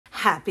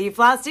Happy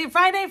Flosstube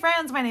Friday,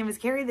 friends. My name is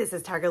Kari. This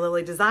is Tiger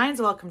Lily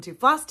Designs. Welcome to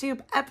Flosstube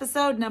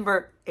episode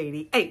number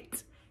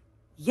 88.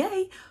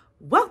 Yay.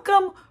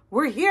 Welcome.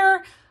 We're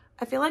here.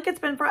 I feel like it's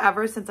been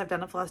forever since I've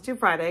done a Flosstube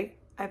Friday.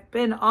 I've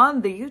been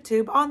on the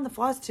YouTube, on the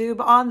Flosstube,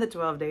 on the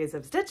 12 days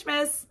of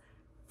Stitchmas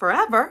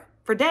forever,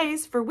 for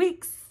days, for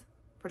weeks,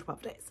 for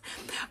 12 days.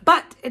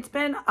 But it's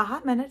been a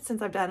hot minute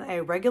since I've done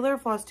a regular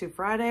Flosstube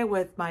Friday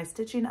with my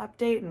stitching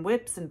update and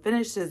whips and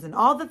finishes and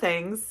all the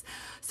things.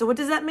 So what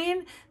does that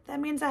mean? That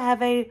means I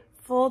have a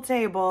full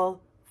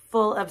table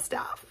full of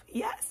stuff.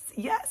 Yes,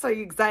 yes. Are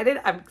you excited?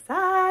 I'm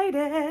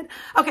excited.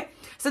 Okay,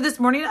 so this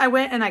morning I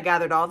went and I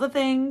gathered all the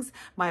things,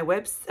 my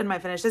whips and my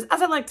finishes,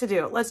 as I like to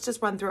do. Let's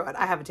just run through it.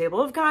 I have a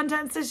table of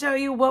contents to show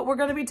you what we're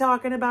going to be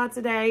talking about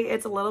today.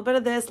 It's a little bit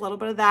of this, a little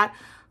bit of that,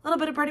 a little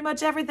bit of pretty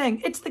much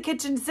everything. It's the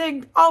kitchen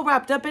sink all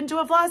wrapped up into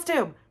a floss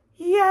tube.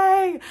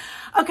 Yay.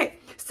 Okay,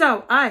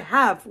 so I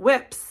have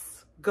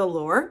whips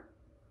galore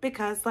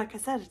because, like I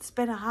said, it's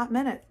been a hot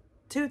minute.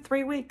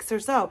 2-3 weeks or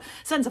so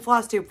since a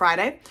Flosstube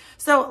Friday.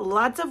 So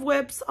lots of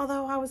whips,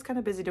 although I was kind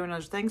of busy doing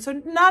other things. So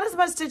not as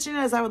much stitching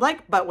as I would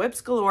like, but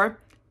whips galore,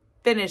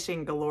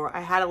 finishing galore.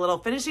 I had a little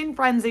finishing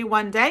frenzy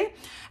one day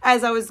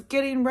as I was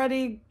getting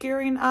ready,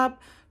 gearing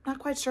up. Not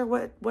quite sure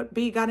what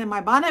bee got in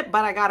my bonnet,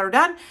 but I got her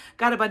done.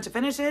 Got a bunch of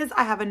finishes.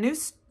 I have a new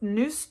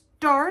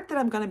start that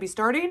I'm going to be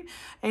starting,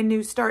 a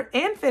new start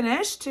and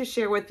finish to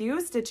share with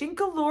you. Stitching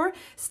galore,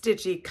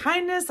 Stitchy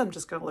Kindness. I'm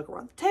just going to look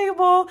around the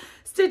table.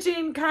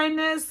 Stitching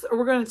Kindness.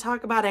 We're going to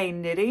talk about a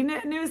knitting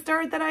new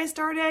start that I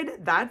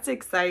started. That's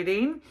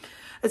exciting.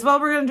 As well,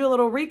 we're going to do a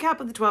little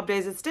recap of the 12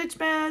 days of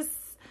Stitchmas,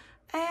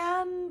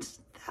 and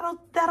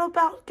that'll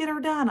about get her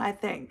done, I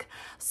think.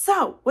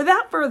 So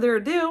without further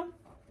ado,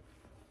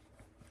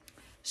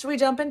 should we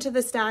jump into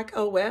the stack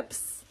of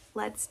whips?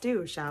 Let's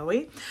do, shall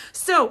we?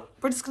 So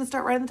we're just going to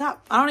start right on the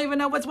top. I don't even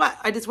know what's what.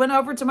 I just went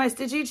over to my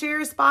stitchy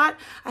chair spot.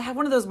 I have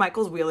one of those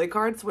Michael's wheelie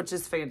carts, which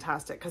is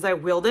fantastic because I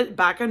wheeled it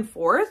back and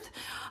forth.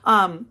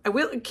 I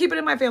will keep it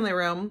in my family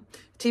room,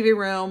 TV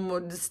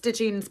room,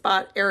 stitching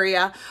spot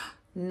area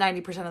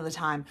 90% of the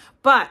time.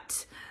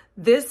 But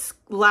this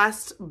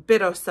last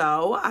bit or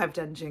so, I've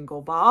done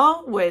Jingle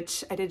Ball,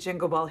 which I did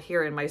Jingle Ball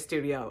here in my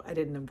studio. I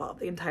didn't involve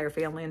the entire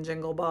family in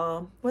Jingle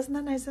Ball. Wasn't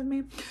that nice of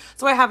me?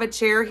 So I have a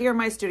chair here in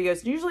my studio.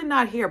 It's usually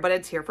not here, but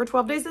it's here for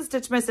 12 days of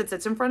Stitchmas. It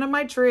sits in front of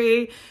my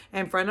tree,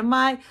 in front of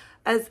my,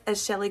 as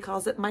Shellie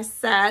calls it, my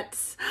set.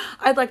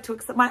 I'd like to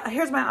accept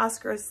here's my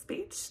Oscar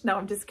speech. No,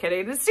 I'm just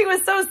kidding. She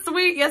was so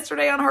sweet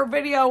yesterday on her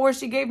video where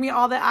she gave me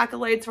all the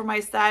accolades for my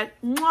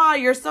set. Mwah,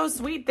 you're so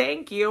sweet.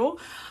 Thank you.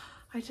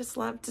 I just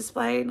love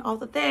displaying all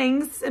the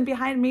things, and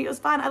behind me it was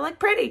fun. I like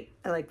pretty.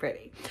 I like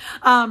pretty.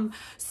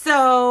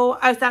 So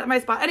I sat at my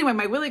spot. Anyway,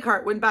 my wheelie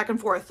cart went back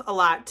and forth a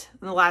lot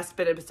in the last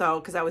bit or so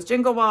because I was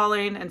jingle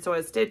balling and so I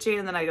was stitching,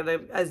 and then I got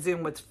a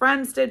Zoom with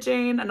friends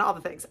stitching and all the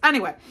things.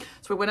 Anyway,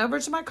 so we went over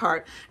to my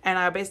cart and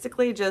I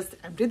basically just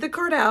emptied the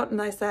cart out and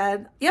I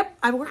said, yep,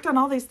 I worked on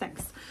all these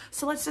things.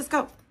 So let's just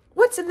go.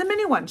 What's in the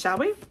mini one, shall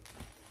we?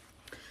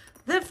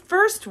 The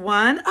first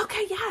one.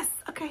 Okay, yes.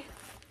 Okay.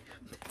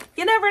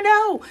 You never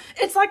know.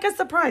 It's like a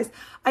surprise.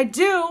 I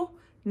do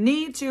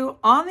need to,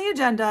 on the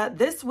agenda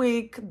this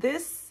week,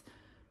 this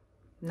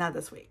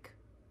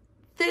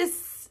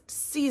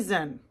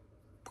season,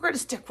 we're going to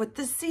stick with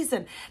this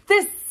season,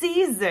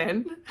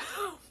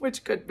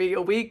 which could be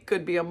a week,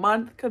 could be a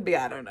month, could be,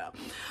 I don't know.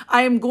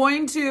 I am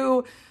going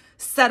to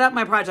set up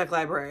my project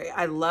library.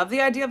 I love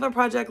the idea of a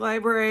project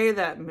library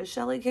that Miss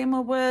Shellie came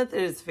up with.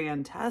 It is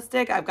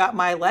fantastic. I've got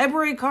my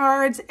library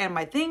cards and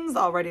my things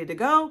all ready to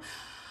go.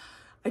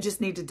 I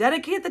just need to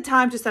dedicate the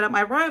time to set up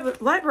my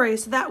library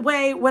so that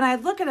way when I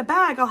look at a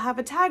bag, I'll have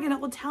a tag and it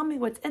will tell me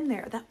what's in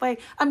there. That way,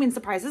 I mean,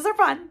 surprises are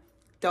fun.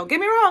 Don't get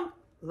me wrong.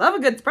 Love a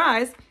good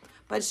surprise.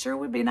 But it sure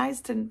would be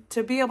nice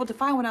to be able to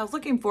find what I was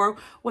looking for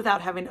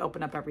without having to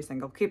open up every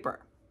single keeper.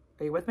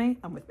 Are you with me?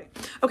 I'm with me.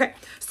 Okay,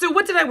 so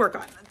what did I work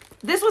on?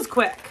 This was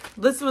quick.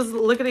 This was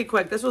lickety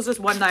quick. This was just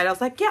one night. I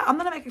was like, yeah, I'm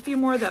going to make a few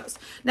more of those.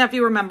 Now, if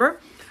you remember,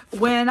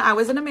 when I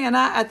was in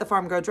Amana at the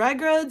Farm Grow Dry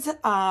Goods,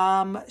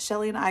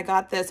 Shellie and I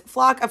got this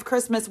flock of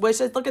Christmas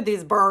wishes. Look at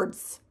these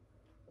birds.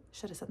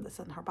 Should have sent this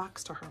in her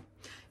box to her.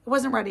 It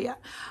wasn't ready yet.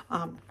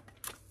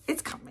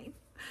 It's coming.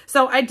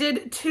 So I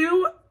did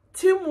two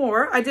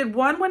more. I did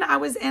one when I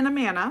was in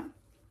Amana,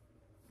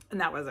 and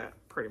that was it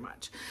pretty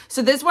much.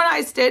 So this one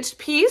I stitched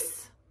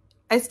piece.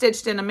 I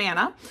stitched in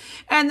Amana.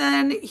 And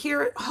then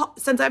here,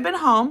 since I've been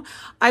home,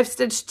 I've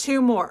stitched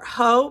two more,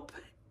 Hope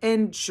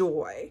and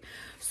Joy.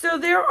 So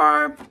there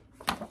are,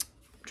 I'm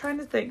trying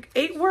to think,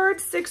 8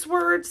 words, 6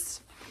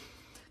 words.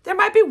 There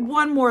might be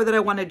one more that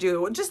I want to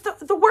do. Just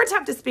the words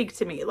have to speak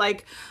to me.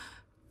 Like,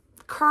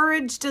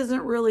 courage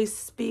doesn't really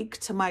speak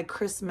to my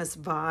Christmas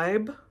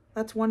vibe.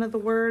 That's one of the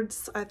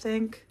words, I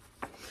think.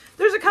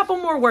 There's a couple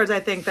more words, I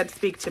think, that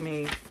speak to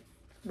me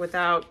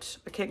without,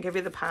 I can't give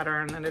you the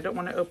pattern, and I don't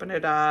want to open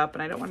it up,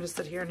 and I don't want to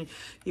sit here and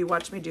you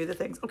watch me do the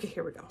things. Okay,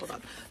 here we go. Hold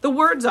on. The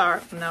words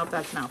are, no,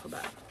 that's an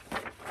alphabet.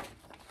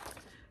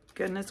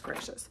 Goodness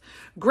gracious.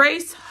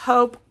 Grace,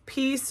 hope,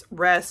 peace,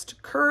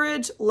 rest,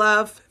 courage,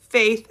 love,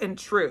 faith, and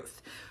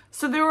truth.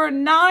 So there are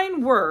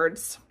 9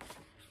 words,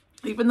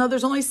 even though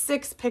there's only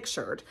 6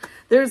 pictured.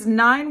 There's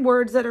 9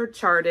 words that are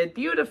charted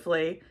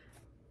beautifully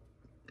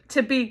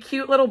to be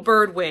cute little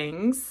bird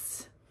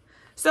wings.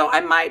 So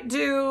I might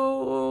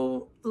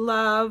do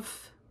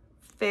love,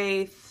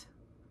 faith,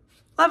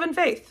 love and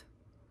faith.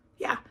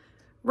 Yeah.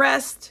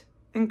 Rest,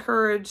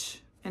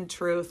 encourage, and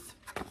truth.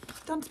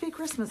 Don't speak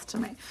Christmas to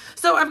me.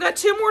 So I've got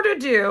 2 more to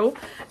do.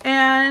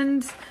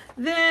 And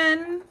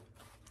then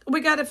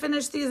we got to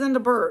finish these into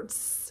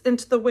birds,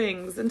 into the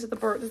wings, into the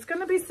birds. It's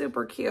going to be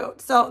super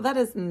cute. So that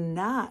is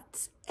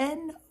not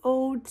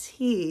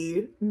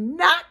N-O-T,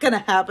 not going to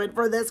happen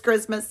for this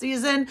Christmas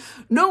season.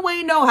 No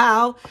way, no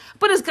how.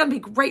 But it's going to be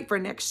great for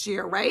next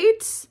year,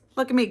 right?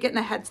 Look at me getting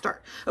a head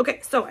start.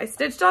 Okay, so I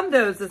stitched on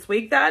those this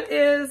week.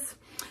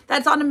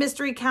 That's on a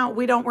mystery count.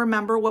 We don't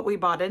remember what we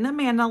bought in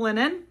Amanda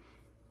linen.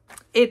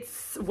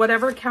 It's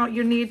whatever count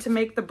you need to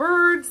make the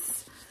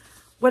birds,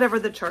 whatever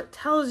the chart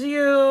tells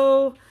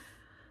you.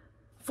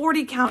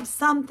 40 count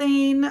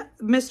something,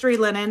 mystery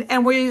linen,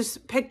 and we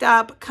picked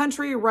up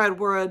country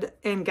redwood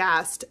and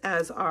gast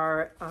as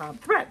our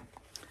thread.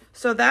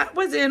 So that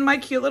was in my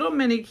cute little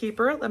mini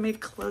keeper. Let me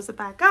close it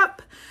back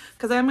up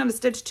because I'm going to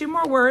stitch 2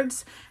 more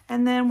words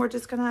and then we're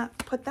just going to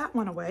put that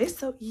one away.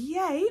 So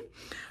yay.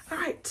 All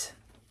right.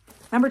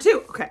 Number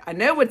 2. Okay. I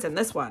know what's in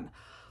this one.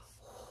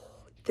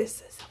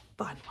 This is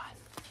a fun one.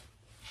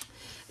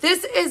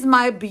 This is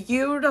my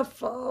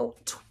beautiful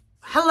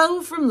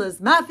Hello from Liz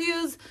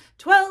Matthews,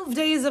 12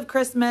 Days of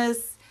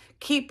Christmas,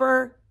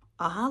 Keeper.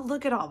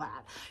 Look at all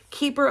that.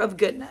 Keeper of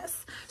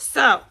Goodness.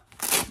 So,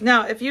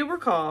 now if you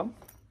recall,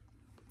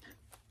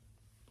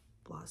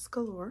 Floss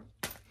galore.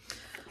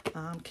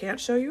 Can't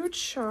show you a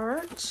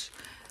chart.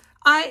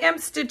 I am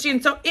stitching.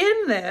 So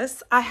in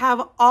this, I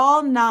have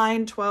all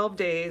 9, 12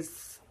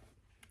 days.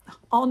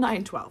 All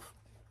 9, 12.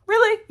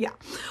 Really? Yeah.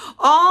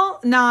 All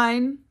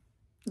 9.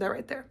 They're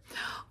right there.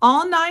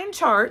 All 9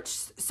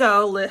 charts.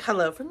 So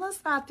Hello from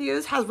Liz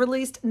Matthews has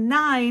released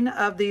 9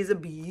 of these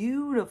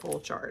beautiful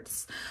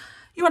charts.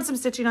 You want some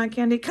stitching on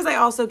candy? Because I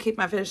also keep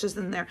my finishes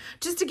in there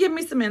just to give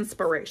me some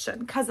inspiration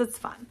because it's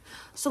fun.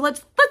 So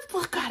let's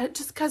look at it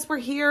just because we're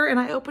here and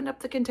I opened up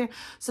the container.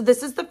 So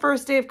this is the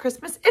first day of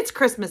Christmas. It's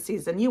Christmas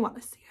season. You want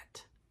to see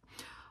it.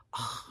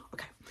 Oh,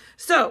 okay.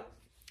 So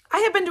I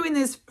have been doing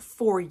these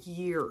for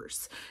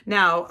years.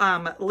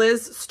 Now,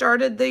 Liz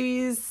started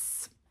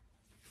these.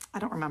 I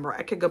don't remember.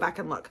 I could go back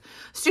and look.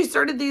 She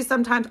started these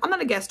sometimes. I'm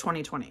going to guess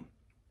 2020.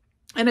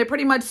 And I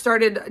pretty much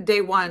started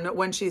day 1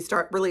 when she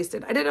released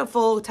it. I did a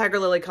full Tiger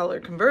Lily color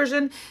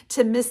conversion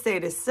to Miss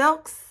Sadie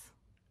Silks.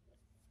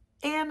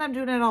 And I'm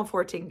doing it on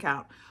 14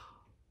 count.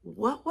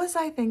 What was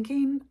I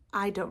thinking?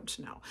 I don't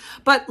know.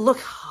 But look,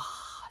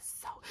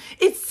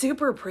 it's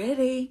super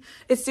pretty.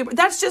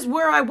 That's just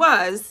where I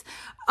was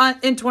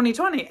in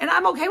 2020. And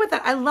I'm okay with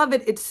that. I love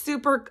it.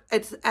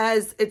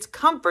 It's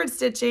comfort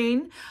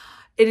stitching.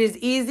 It is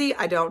easy.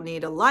 I don't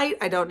need a light.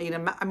 I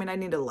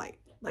need a light.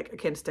 Like I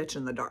can't stitch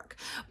in the dark,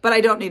 but I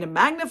don't need a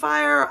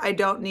magnifier. I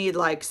don't need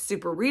like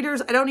super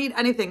readers. I don't need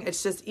anything.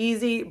 It's just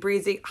easy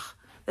breezy.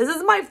 This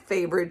is my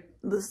favorite.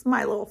 This is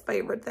my little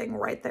favorite thing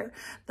right there.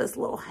 This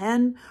little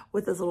hen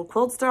with this little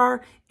quilt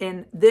star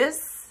and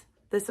this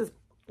is,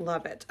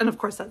 love it. And of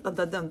course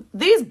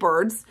these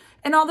birds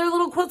and all their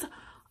little quilts.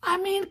 I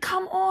mean,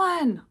 come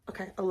on.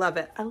 Okay. I love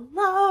it.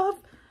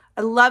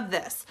 I love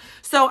this.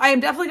 So I am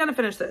definitely going to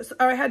finish this.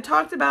 I had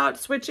talked about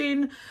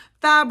switching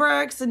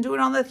fabrics and doing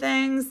all the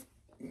things.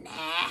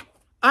 Nah,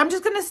 I'm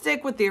just going to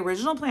stick with the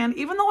original plan,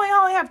 even though I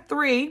only have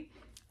 3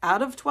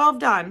 out of 12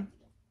 done.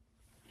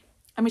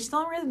 I mean, she's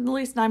only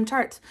released 9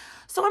 charts.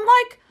 So I'm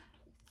like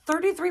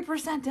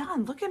 33%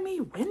 done. Look at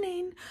me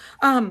winning.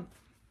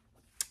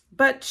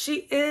 But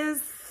she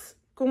is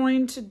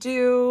going to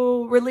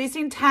do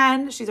releasing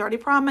 10. She's already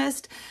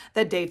promised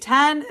that day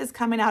 10 is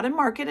coming out in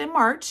market in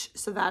March.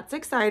 So that's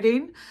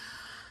exciting.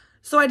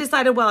 So I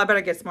decided, well, I better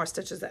get some more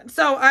stitches in.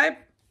 So I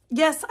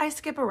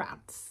skip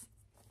around.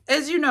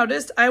 As you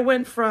noticed, I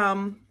went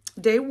from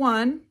day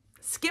 1,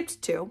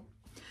 skipped 2.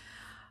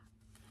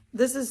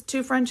 This is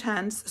 2 French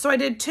hens. So I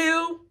did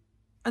 2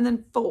 and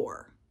then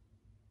 4.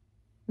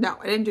 No,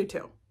 I didn't do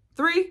 2.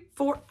 3,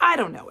 4, I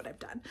don't know what I've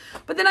done.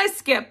 But then I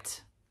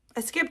skipped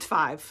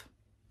 5.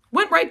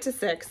 Went right to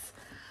 6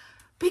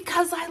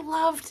 because I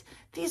loved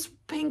these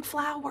pink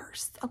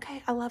flowers.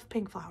 Okay, I love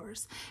pink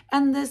flowers.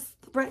 And this,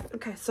 right,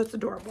 okay, so it's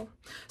adorable.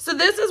 So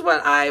this is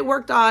what I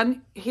worked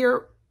on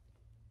here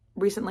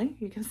recently.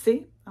 You can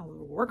see I was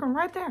working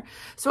right there.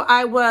 So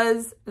I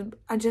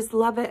just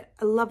love it.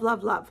 I love,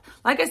 love, love.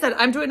 Like I said,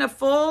 I'm doing a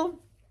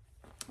full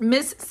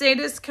Miss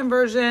Sadie's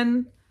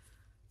conversion.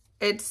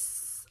 I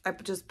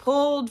just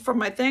pulled from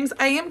my things.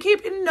 I am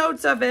keeping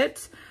notes of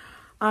it.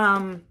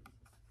 I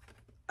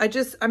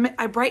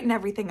brighten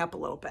everything up a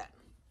little bit.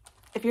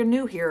 If you're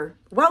new here,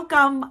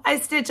 welcome. I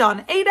stitch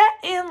on Aida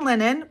and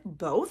linen,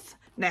 both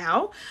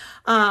now.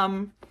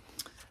 I'm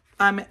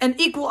an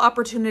equal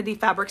opportunity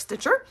fabric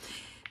stitcher.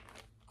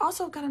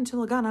 also got into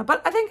Lagana,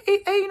 but I think,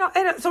 you know,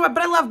 but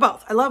I love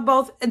both. I love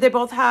both. And they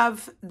both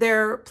have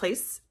their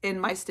place in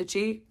my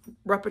Stitchy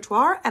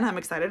repertoire, and I'm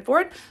excited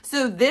for it.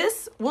 So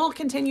this will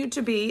continue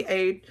to be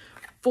a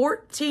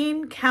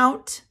 14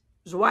 count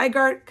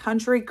Zweigart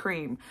Country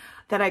Cream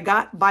that I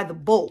got by the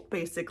bolt,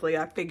 basically,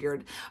 I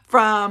figured,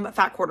 from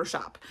Fat Quarter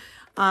Shop.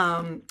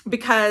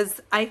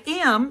 Because I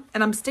am,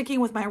 and I'm sticking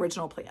with my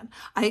original plan,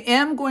 I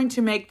am going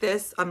to make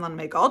this, I'm going to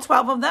make all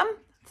 12 of them,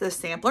 the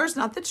samplers,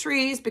 not the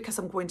trees, because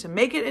I'm going to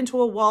make it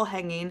into a wall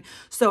hanging.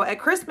 So at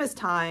Christmas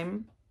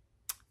time,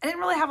 I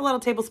didn't really have a lot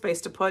of table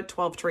space to put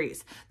 12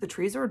 trees. The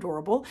trees are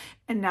adorable.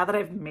 And now that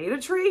I've made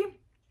a tree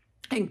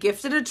and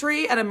gifted a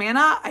tree at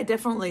Amana, I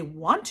definitely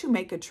want to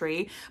make a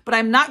tree, but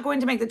I'm not going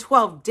to make the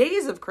 12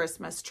 days of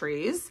Christmas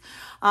trees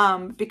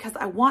because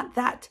I want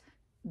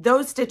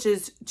those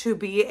stitches to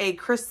be a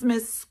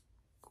Christmas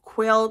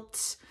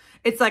quilt.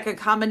 It's like a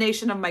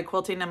combination of my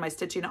quilting and my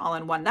stitching all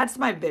in one. That's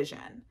my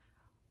vision.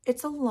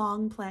 It's a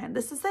long plan.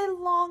 This is a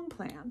long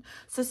plan,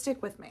 so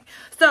stick with me.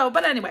 So,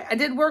 but anyway, I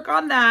did work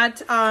on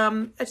that.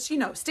 It's, you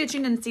know,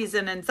 stitching in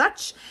season and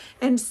such.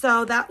 And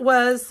so that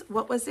was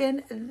what was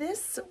in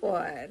this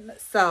one.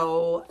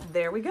 So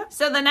there we go.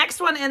 So the next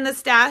one in the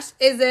stash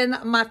is in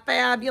my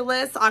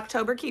fabulous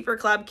October Keeper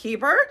Club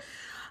Keeper.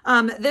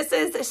 This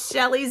is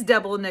Shellie's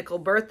double nickel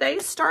birthday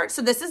start.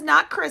 So this is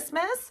not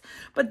Christmas,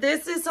 but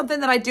this is something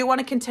that I do want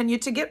to continue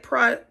to get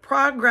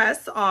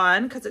progress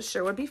on because it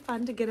sure would be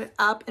fun to get it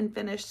up and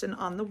finished and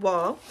on the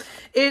wall.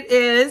 It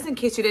is, in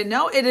case you didn't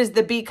know, it is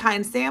the Be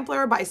Kind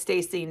Sampler by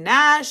Stacy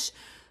Nash.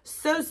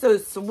 So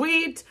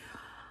sweet.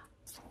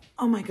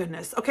 Oh my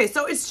goodness. Okay,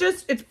 so it's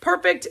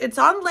perfect. It's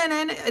on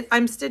linen.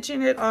 I'm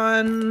stitching it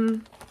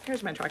on,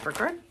 here's my tracker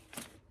card.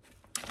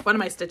 What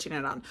am I stitching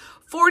it on?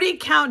 40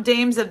 count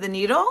Dames of the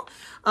Needle.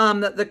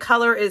 The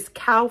color is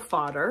Cow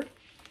Fodder.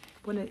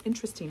 What an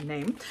interesting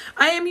name.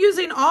 I am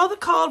using all the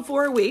called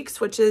for weeks,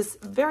 which is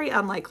very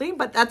unlikely,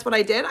 but that's what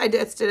I did. I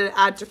just did an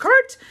add to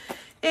cart,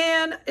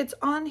 and it's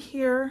on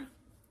here,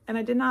 and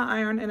I did not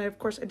iron, and of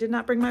course I did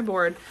not bring my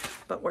board,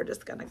 but we're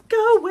just gonna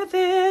go with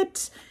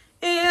it.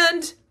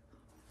 And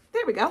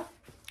there we go.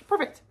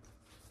 Perfect.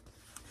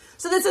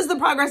 So this is the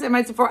progress in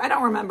my Sephora. I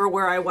don't remember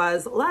where I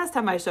was last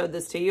time I showed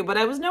this to you, but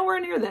I was nowhere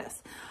near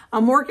this.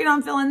 I'm working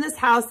on filling this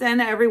house in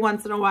every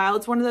once in a while.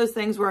 It's one of those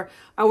things where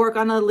I work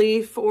on a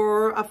leaf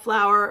or a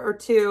flower or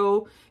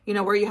two, you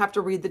know, where you have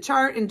to read the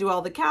chart and do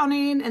all the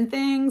counting and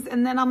things.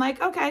 And then I'm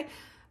like, okay,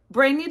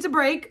 brain needs a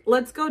break.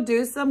 Let's go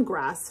do some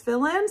grass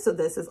fill-in. So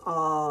this is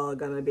all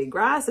gonna be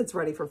grass. It's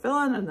ready for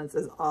fill-in. And this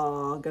is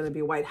all gonna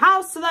be white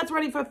house. So that's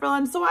ready for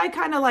fill-in. So I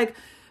kind of like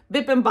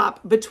bip and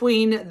bop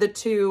between the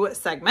two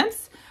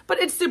segments. But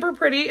it's super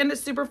pretty and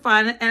it's super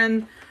fun,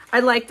 and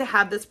I like to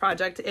have this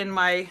project in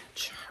my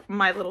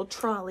little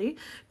trolley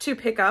to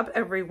pick up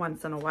every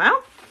once in a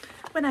while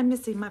when I'm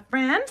missing my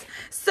friend.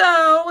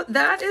 So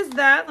that is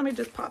that. Let me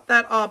just pop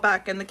that all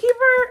back in the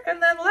keeper.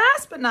 And then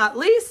last but not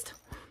least,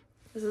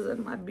 this is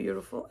in my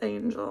beautiful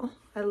angel.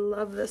 I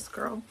love this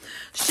girl.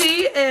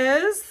 She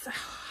is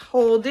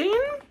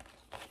holding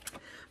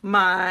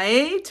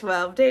my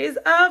 12 Days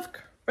of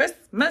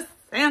Christmas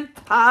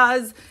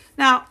Santas.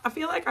 Now, I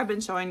feel like I've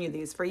been showing you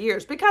these for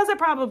years because I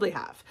probably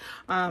have.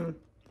 I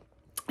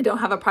don't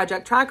have a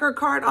project tracker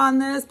card on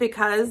this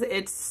because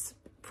it's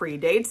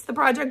predates the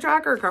project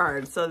tracker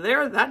card. So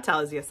there, that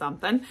tells you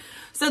something.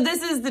 So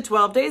this is the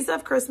 12 Days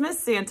of Christmas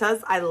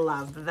Santas. I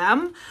love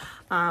them.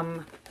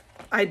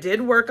 I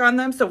did work on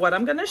them. So what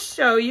I'm going to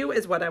show you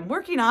is what I'm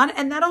working on,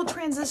 and that'll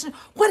transition.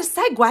 What a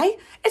segue.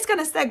 It's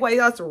going to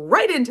segue us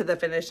right into the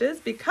finishes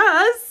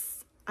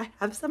because I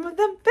have some of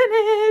them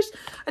finished.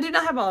 I do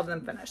not have all of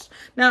them finished.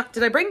 Now,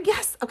 did I bring?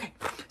 Yes. Okay.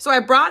 So I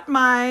brought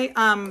my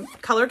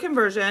color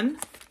conversion.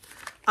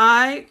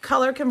 I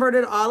color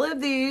converted all of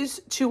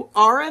these to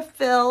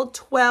Aurifil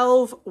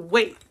 12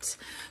 weight.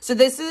 So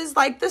this is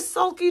like the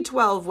sulky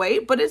 12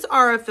 weight, but it's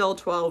Aurifil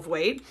 12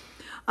 weight.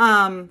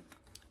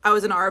 I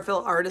was an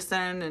Aurifil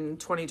artisan in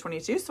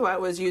 2022, so I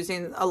was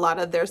using a lot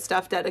of their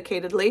stuff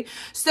dedicatedly.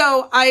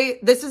 So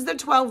this is the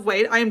 12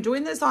 weight. I am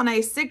doing this on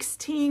a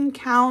 16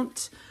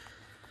 count,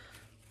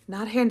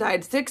 not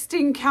hand-dyed,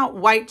 16 count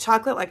white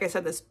chocolate. Like I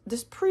said,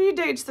 this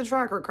predates the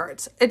tracker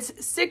cards.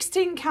 It's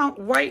 16 count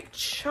white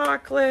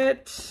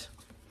chocolate.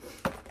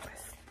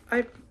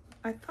 I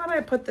thought I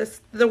put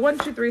the 1,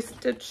 2, 3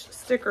 stitch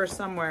sticker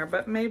somewhere,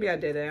 but maybe I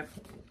didn't.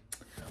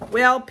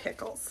 Well,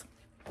 pickles.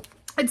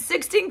 It's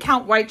 16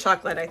 count white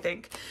chocolate, I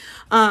think.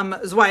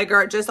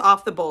 Zweigart, just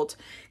off the bolt.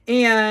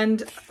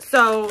 And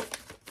so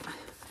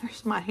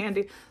here's my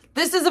handy.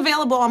 This is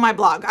available on my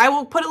blog. I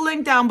will put a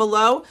link down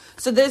below.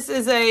 So this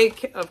is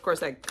of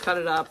course I cut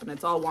it up and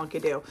it's all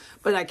wonky do,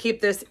 but I keep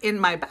this in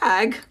my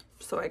bag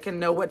so I can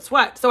know what's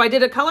what. So I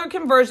did a color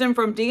conversion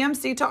from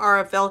DMC to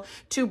Aurifil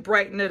to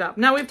brighten it up.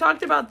 Now we've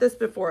talked about this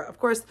before. Of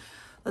course,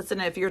 listen,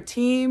 if your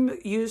team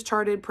used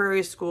charted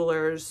Prairie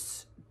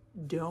Schoolers,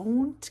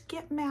 don't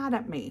get mad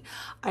at me.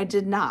 I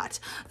did not.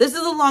 This is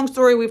a long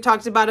story. We've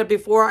talked about it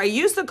before. I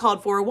used to call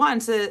for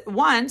once.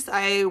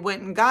 I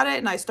went and got it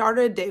and I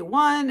started day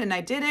one and I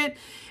did it.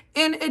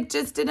 and it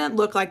just didn't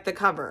look like the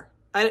cover.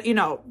 You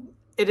know,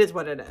 it is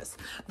what it is.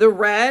 The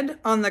red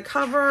on the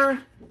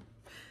cover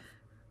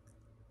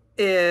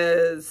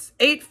is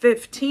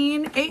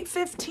 815.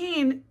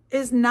 815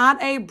 is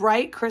not a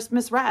bright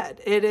Christmas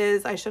red. It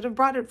is, I should have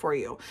brought it for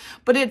you,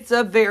 but it's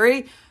a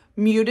very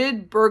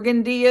muted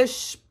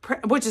burgundy-ish,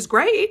 which is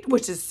great,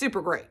 which is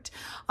super great.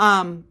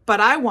 But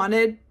I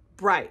wanted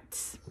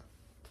bright.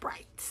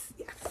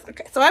 Yes.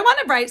 Okay. So I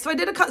wanted bright. So I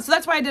did so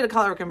that's why I did a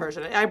color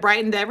conversion. I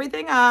brightened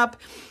everything up,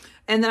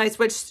 and then I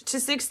switched to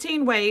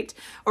 16 weight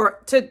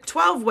or to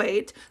 12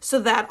 weight so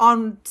that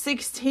on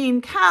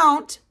 16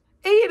 count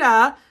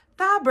Ada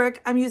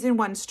fabric, I'm using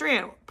one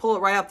strand. Pull it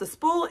right off the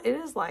spool. It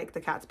is like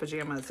the cat's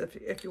pajamas,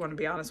 if you want to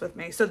be honest with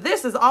me. So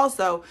this is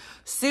also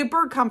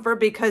super comfort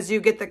because you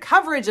get the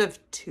coverage of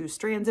 2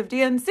 strands of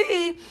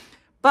DNC,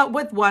 but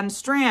with 1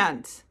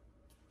 strand.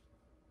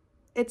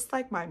 It's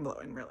like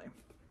mind-blowing, really.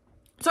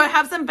 So I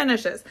have some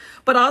finishes,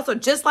 but also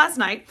just last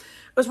night,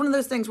 it was one of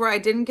those things where I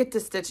didn't get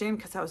to stitching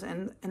because I was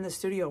in the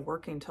studio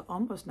working till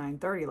almost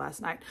 9:30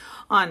 last night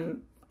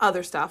on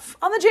other stuff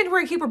on the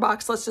January Keeper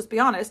box, let's just be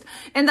honest.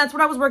 And that's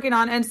what I was working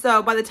on. And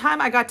so by the time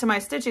I got to my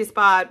stitchy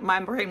spot, my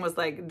brain was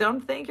like,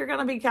 don't think you're going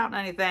to be counting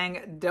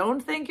anything.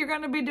 Don't think you're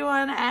going to be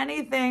doing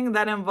anything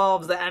that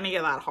involves any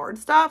of that hard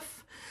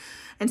stuff.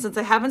 And since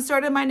I haven't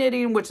started my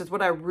knitting, which is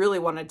what I really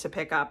wanted to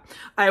pick up,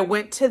 I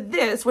went to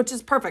this, which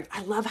is perfect.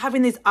 I love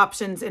having these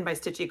options in my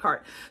stitchy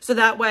cart. So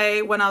that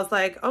way, when I was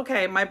like,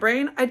 okay, my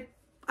brain, I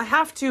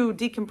have to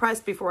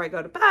decompress before I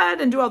go to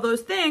bed and do all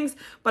those things,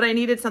 but I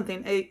needed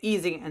something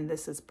easy, and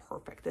this is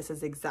perfect. This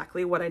is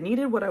exactly what I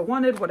needed, what I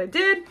wanted, what I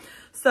did.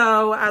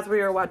 So as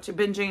we are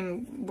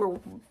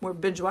we're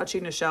binge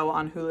watching a show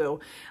on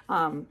Hulu.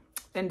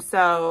 And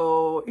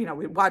so, you know,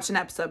 we watch an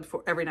episode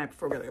every night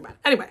before we go to bed.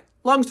 Anyway,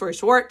 long story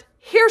short,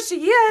 here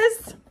she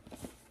is.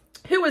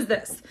 Who is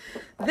this?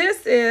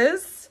 This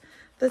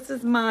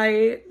is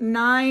my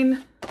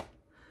nine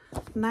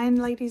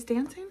ladies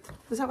dancing.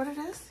 Is that what it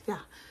is? Yeah.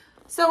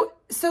 So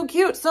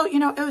cute. So, you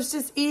know, it was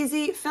just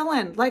easy fill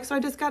in. Like, so I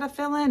just got to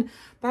fill in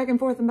back and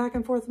forth and back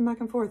and forth and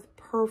back and forth.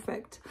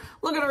 Perfect.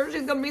 Look at her.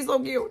 She's going to be so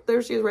cute.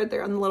 There she is right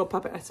there on the little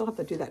puppet. I still have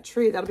to do that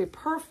tree. That'll be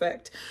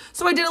perfect.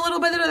 So I did a little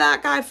bit of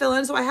that guy fill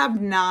in. So I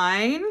have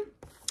 9.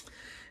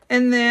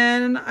 And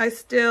then I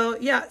still,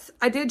 yes,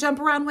 I did jump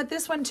around with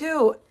this one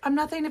too. I'm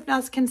nothing if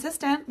not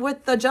consistent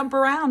with the jump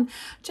around.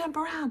 Jump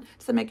around.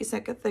 Does that make you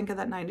think of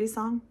that 90s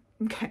song?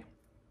 Okay.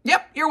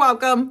 Yep. You're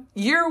welcome.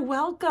 You're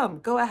welcome.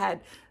 Go ahead.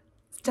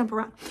 Jump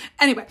around.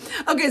 Anyway.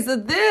 Okay. So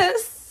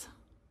this,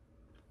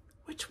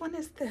 which one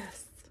is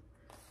this?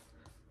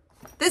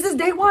 This is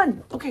day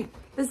 1. Okay.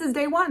 This is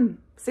day 1.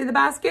 See the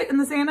basket and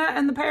the Santa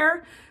and the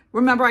pear?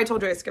 Remember, I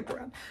told you I skipped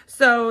around.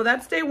 So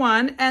that's day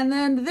 1. And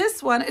then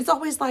this one, it's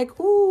always like,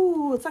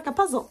 ooh, it's like a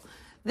puzzle.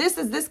 This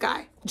is this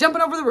guy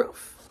jumping over the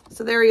roof.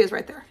 So there he is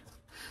right there.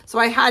 So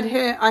I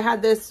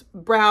had this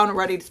brown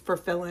ready for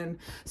fill-in.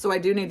 So I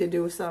do need to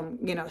do some,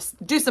 you know,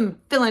 do some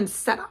fill-in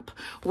setup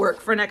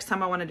work for next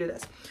time I want to do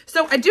this.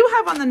 So I do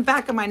have on the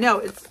back of my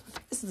note,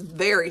 this is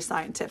very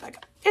scientific.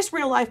 It's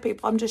real life,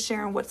 people. I'm just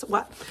sharing what's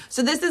what.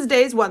 So this is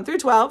days 1 through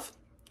 12.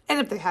 And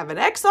if they have an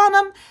X on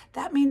them,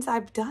 that means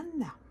I've done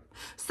them.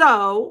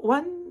 So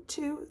 1,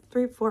 2,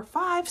 3, 4,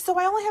 5. So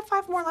I only have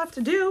 5 more left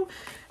to do.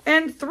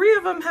 And 3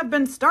 of them have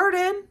been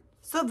started.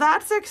 So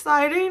that's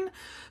exciting.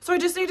 So I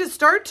just need to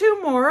start 2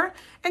 more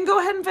and go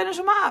ahead and finish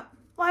them up.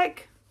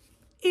 Like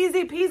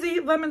easy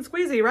peasy lemon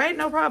squeezy, right?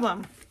 No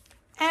problem.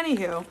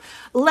 Anywho,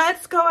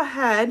 let's go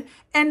ahead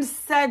and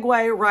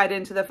segue right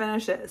into the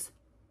finishes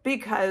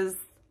because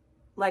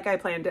like I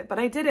planned it, but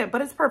I didn't,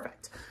 but it's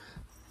perfect.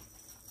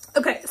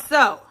 Okay,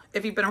 so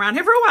if you've been around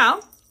here for a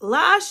while,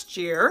 last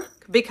year,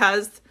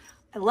 because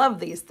I love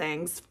these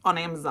things on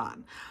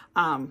Amazon.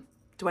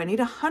 Do I need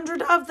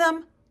 100 of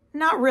them?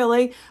 Not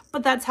really,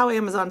 but that's how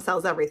Amazon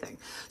sells everything.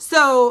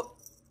 So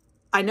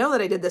I know that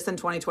I did this in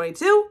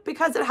 2022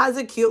 because it has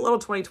a cute little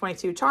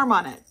 2022 charm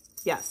on it.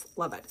 Yes,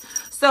 love it.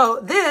 So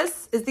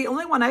this is the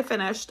only one I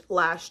finished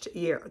last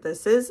year.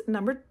 This is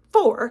number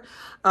 4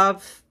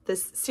 of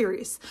this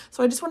series.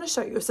 So I just want to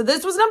show you. So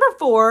this was number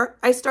 4.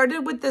 I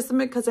started with this one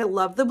because I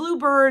love the blue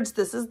birds.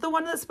 This is the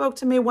one that spoke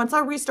to me. Once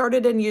I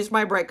restarted and used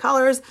my bright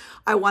colors,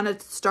 I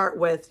wanted to start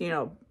with, you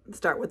know,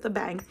 start with the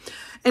bang.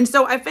 And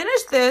so I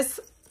finished this,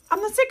 I'm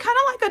going to say kind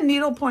of like a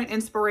needlepoint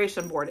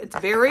inspiration board. It's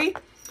very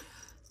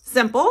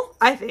simple,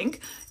 I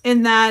think,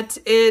 in that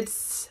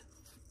it's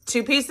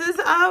 2 pieces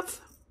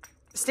of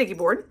sticky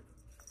board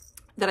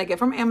that I get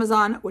from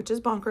Amazon, which is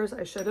bonkers.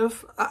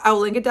 I'll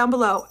link it down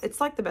below. It's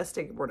like the best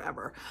sticky board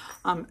ever,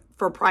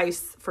 for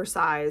price, for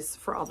size,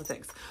 for all the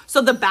things.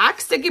 So the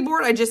back sticky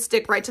board, I just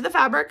stick right to the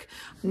fabric,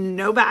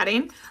 no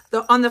batting.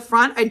 On the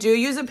front, I do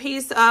use a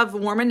piece of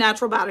warm and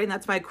natural batting.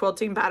 That's my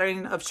quilting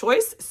batting of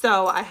choice.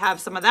 So I have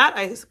some of that.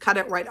 I cut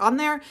it right on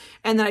there,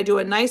 and then I do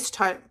a nice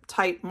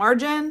tight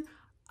margin.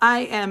 I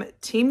am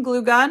team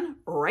glue gun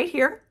right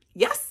here.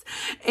 Yes.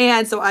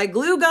 And so I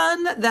glue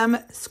gun them,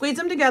 squeeze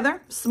them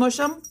together, smush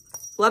them,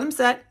 let them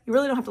set. You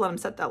really don't have to let them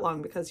set that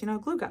long because, you know,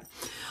 glue gun.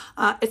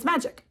 It's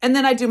magic. And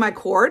then I do my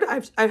cord.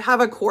 I have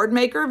a cord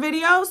maker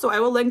video, so I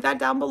will link that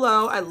down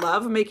below. I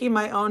love making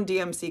my own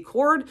DMC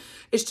cord.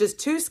 It's just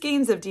 2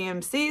 skeins of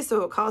DMC,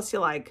 so it costs you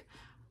like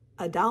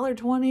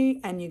 $1.20,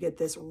 and you get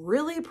this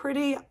really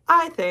pretty,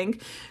 I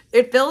think.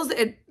 It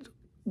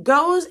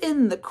goes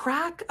in the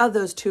crack of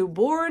those 2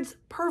 boards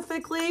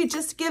perfectly.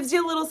 Just gives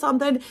you a little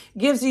something,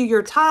 gives you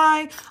your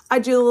tie. I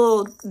do a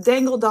little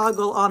dangle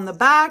doggle on the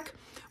back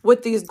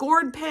with these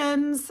gourd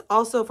pins,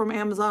 also from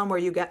Amazon, where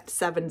you get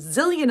 7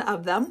 zillion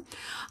of them.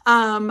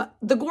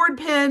 The gourd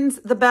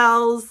pins, the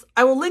bells,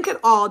 I will link it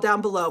all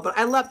down below, but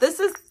I love, this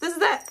is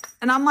it.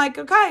 And I'm like,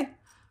 okay,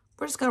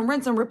 we're just gonna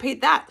rinse and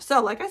repeat that.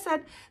 So like I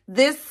said,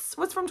 this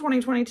was from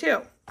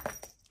 2022.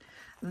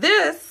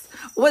 This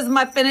was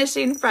my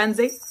finishing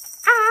frenzy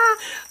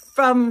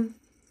from,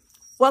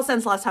 well,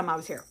 since last time I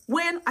was here.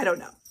 When? I don't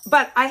know.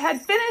 But I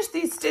had finished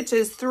these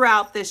stitches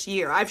throughout this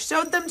year. I've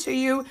showed them to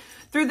you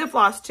through the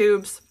floss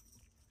tubes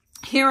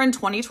here in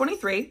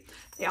 2023.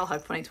 They all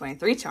have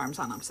 2023 charms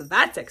on them, so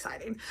that's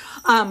exciting.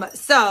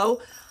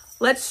 So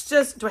let's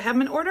just, do I have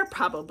them in order?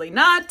 Probably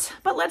not,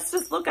 but let's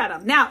just look at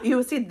them. Now, you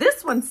will see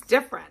this one's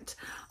different.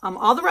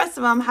 All the rest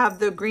of them have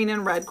the green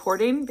and red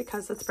cording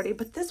because it's pretty,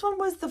 but this one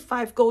was the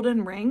 5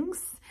 golden rings.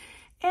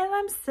 And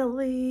I'm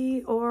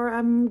silly or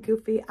I'm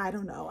goofy. I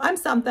don't know. I'm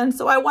something.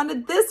 So I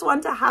wanted this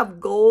one to have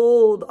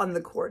gold on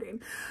the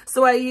cording.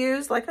 So I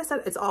used, like I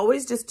said, it's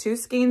always just 2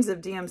 skeins of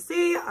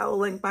DMC. I will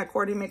link my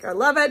cording maker. I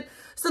love it.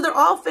 So they're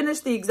all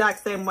finished the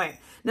exact same way.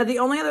 Now, the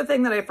only other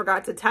thing that I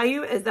forgot to tell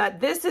you is that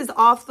this is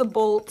off the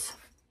bolt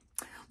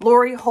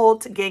Lori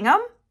Holt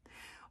gingham.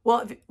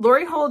 Well,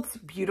 Lori Holt's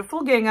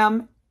beautiful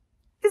gingham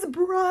is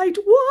bright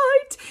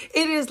white.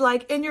 It is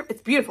like in your,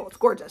 it's beautiful. It's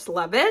gorgeous.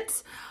 Love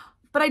it.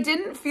 But I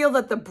didn't feel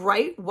that the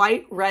bright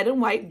white, red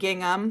and white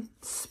gingham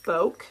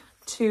spoke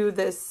to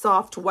this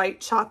soft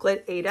white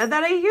chocolate Ada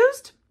that I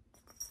used.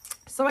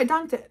 So I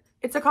dunked it.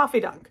 It's a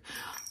coffee dunk.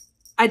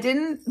 I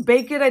didn't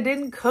bake it. I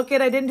didn't cook it.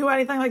 I didn't do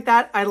anything like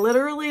that. I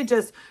literally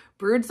just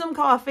brewed some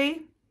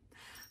coffee,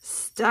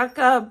 stuck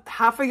a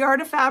half a yard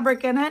of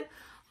fabric in it,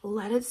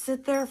 let it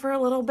sit there for a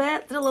little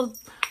bit,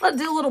 let it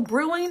do a little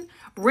brewing,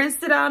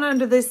 rinsed it out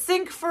under the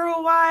sink for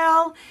a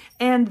while,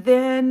 and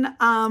then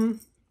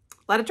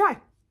let it dry.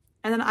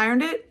 And then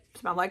ironed it,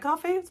 smelled like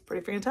coffee. It's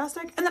pretty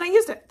fantastic. And then I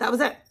used it. That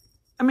was it.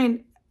 I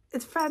mean,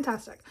 it's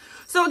fantastic.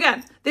 So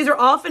again, these are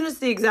all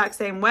finished the exact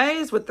same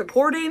ways with the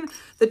cording,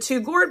 the 2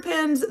 gourd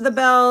pins, the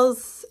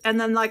bells,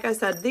 and then like I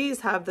said,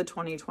 these have the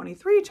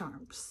 2023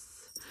 charms.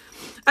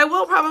 I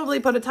will probably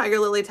put a tiger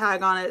lily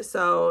tag on it.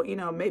 So, you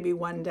know, maybe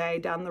one day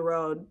down the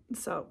road.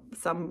 So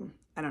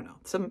I don't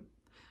know,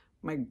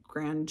 my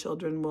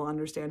grandchildren will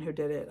understand who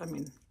did it. I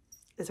mean,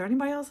 is there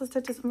anybody else that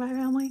stitches in my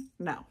family?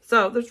 No.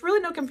 So there's really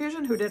no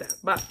confusion who did it.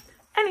 But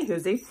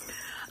anywhoosie,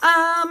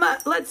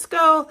 let's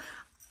go.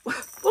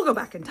 We'll go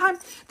back in time.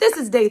 This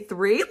is day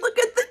 3. Look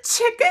at the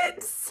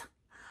chickens.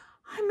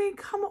 I mean,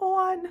 come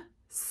on.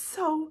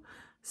 So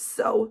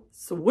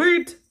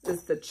sweet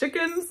is the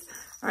chickens.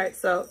 All right,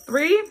 so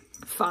 3,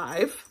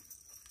 5.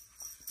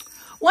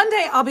 One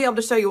day I'll be able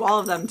to show you all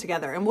of them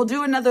together and we'll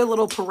do another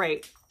little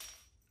parade.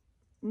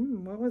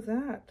 What was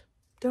that?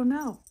 Don't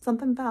know.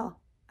 Something fell.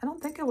 I don't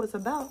think it was a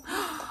bell.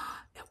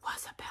 It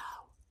was a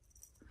bell.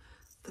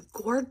 The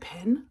gourd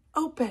pin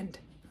opened.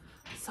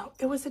 So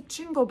it was a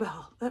jingle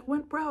bell that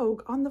went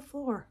rogue on the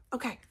floor.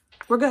 Okay,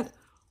 we're good.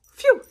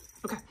 Phew.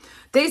 Okay,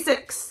 day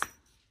 6.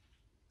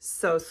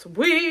 So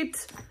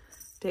sweet.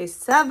 Day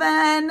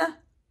 7.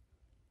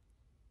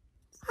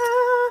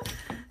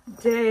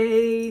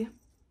 I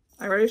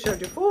already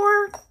showed you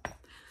 4.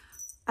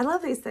 I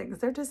love these things.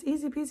 They're just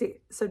easy peasy.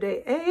 So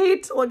day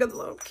 8, look at the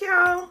little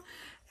cow.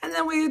 And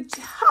then we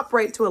hop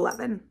right to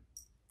 11.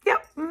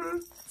 Yep,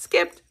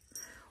 skipped.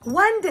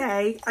 One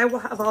day, I will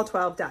have all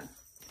 12 done.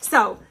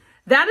 So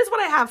that is what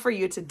I have for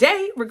you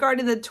today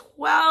regarding the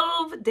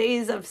 12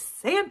 days of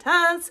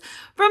Santas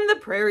from the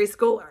Prairie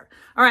Schooler.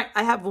 All right,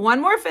 I have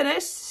 1 more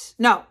finish.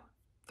 No,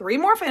 3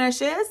 more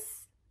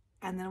finishes.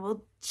 And then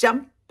we'll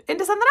jump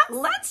into something else.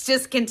 Let's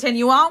just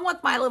continue on with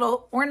my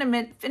little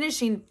ornament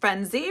finishing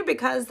frenzy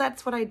because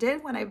that's what I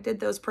did when I did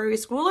those Prairie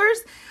Schoolers.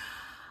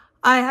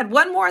 I had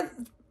 1 more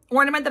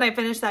ornament that I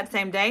finished that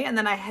same day, and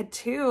then I had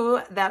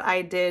 2 that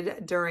I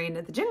did during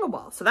the Jingle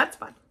Ball, so that's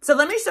fun. So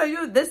let me show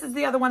you, this is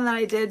the other one that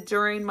I did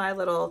during my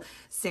little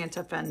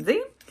Santa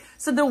frenzy.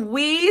 So the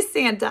wee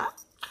Santa,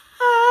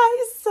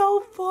 is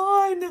so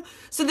fun.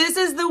 So this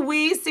is the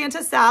wee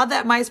Santa Sal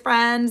that my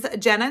friends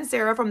Jenna and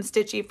Sarah from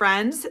Stitchy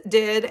Friends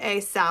did a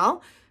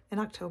Sal in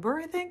October,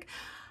 I think.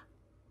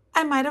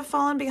 I might have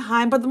fallen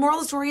behind, but the moral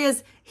of the story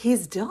is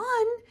he's done.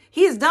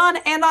 He's done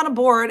and on a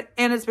board,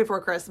 and it's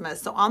before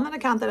Christmas. So I'm going to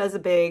count that as a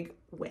big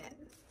win.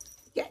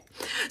 Yay.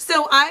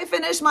 So I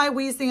finished my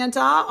wee Santa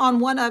on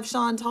one of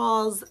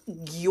Chantal's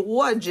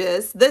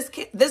gorgeous. This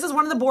is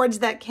one of the boards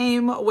that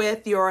came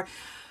with your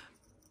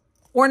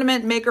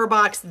ornament maker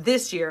box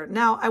this year.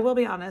 Now, I will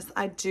be honest,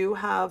 I do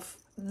have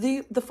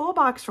the full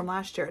box from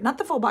last year. Not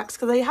the full box,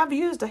 because I have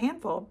used a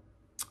handful.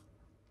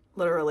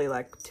 literally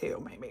like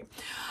 2 maybe.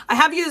 I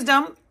have used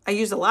them. I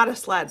use a lot of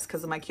sleds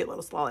because of my cute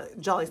little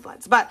jolly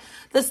sleds. But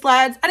the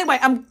sleds, anyway,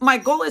 my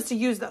goal is to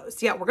use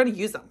those. Yeah, we're going to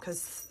use them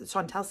because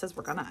Chantel says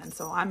we're going to. And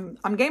so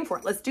I'm game for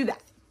it. Let's do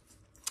that.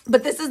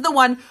 But this is the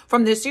one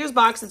from this year's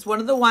box. It's one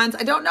of the ones.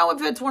 I don't know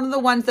if it's one of the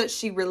ones that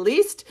she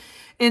released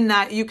in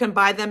that you can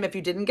buy them if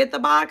you didn't get the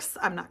box.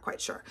 I'm not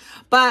quite sure.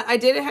 But I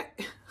did.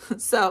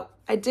 So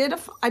I did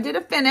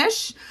a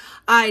finish.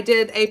 I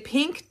did a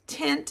pink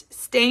tint,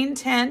 stain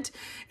tint.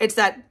 It's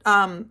that,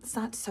 it's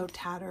not so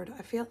tattered.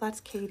 I feel that's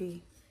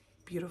Katie.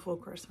 Beautiful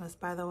Christmas,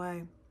 by the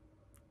way.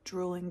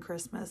 Drooling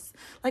Christmas.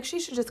 Like she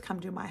should just come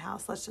to my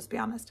house. Let's just be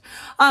honest.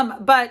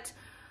 But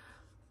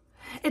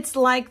it's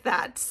like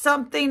that.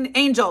 Something,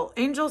 angel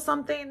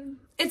something.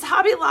 It's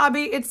Hobby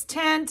Lobby. It's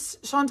tint.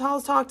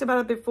 Chantal's talked about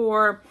it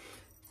before.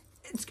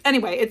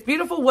 Anyway, it's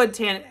beautiful wood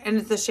tan and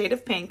it's the shade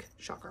of pink.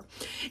 Shocker.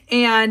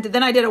 And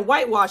then I did a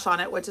whitewash on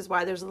it, which is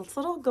why there's this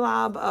little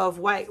glob of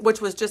white,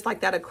 which was just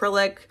like that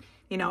acrylic,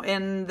 you know,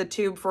 in the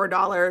tube for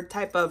 $1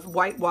 type of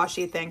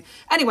whitewashy thing.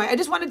 Anyway, I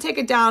just want to take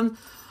it down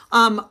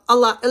a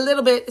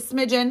little bit, a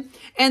smidgen.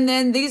 And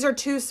then these are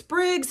 2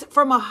 sprigs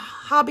from a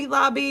Hobby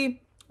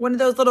Lobby, one of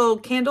those little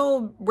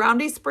candle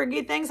roundy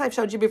spriggy things I've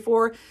showed you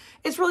before.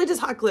 It's really just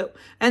hot glue.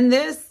 And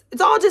this,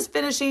 it's all just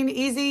finishing,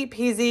 easy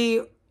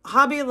peasy,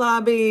 Hobby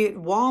Lobby,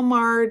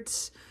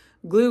 Walmart,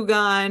 glue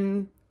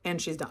gun, and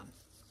she's done.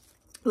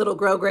 Little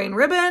grosgrain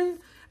ribbon.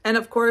 And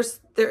of course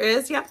there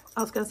is, yeah,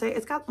 I was going to say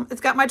it's got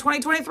my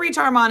 2023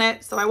 charm on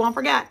it, so I won't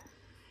forget.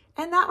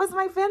 And that was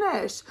my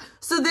finish.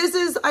 So this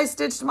is, I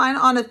stitched mine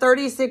on a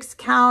 36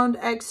 count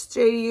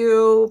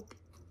XJU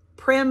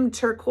Prim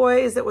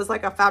Turquoise. It was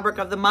like a fabric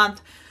of the month.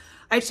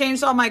 I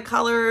changed all my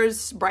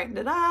colors, brightened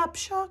it up,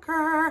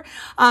 shocker.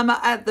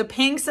 The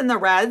pinks and the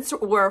reds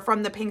were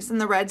from the pinks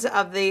and the reds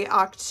of the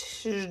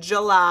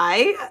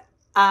July,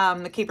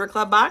 the Keeper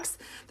Club box,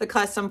 the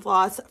custom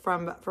floss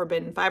from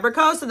Forbidden Fiber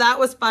Co. So that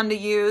was fun to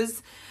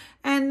use.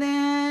 And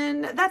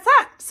then that's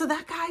that. So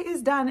that guy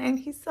is done and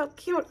he's so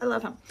cute. I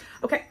love him.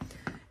 Okay,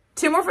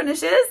 2 more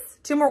finishes,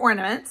 2 more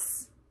ornaments.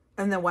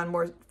 And then 1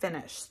 more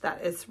finish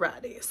that is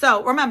ready.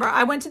 So remember,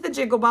 I went to the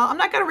Jingle Ball. I'm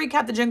not going to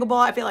recap the Jingle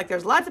Ball. I feel like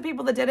there's lots of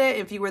people that did it.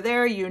 If you were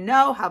there, you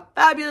know how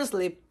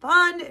fabulously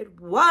fun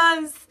it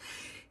was.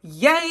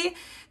 Yay.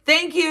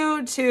 Thank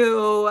you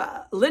to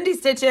Lindy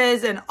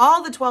Stitches and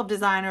all the 12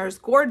 designers.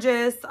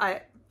 Gorgeous.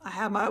 I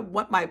have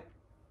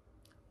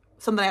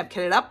something I have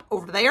kitted up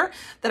over there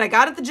that I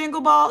got at the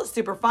Jingle Ball.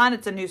 Super fun.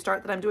 It's a new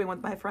start that I'm doing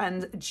with my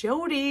friend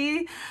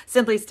Jodie.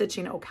 Simply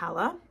Stitching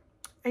Ocala.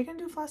 Are you going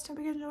to do Flosstube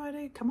again,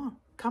 Jodie? Come on.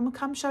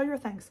 Come show your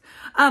things.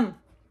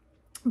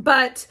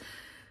 But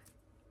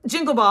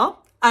Jingle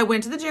Ball, I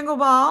went to the Jingle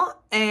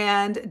Ball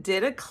and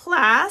did a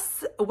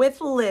class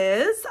with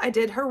Liz. I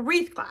did her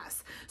wreath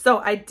class. So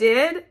I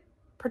did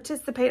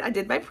participate. I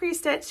did my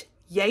pre-stitch.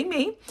 Yay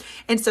me.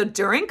 And so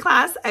during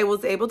class, I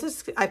was able to,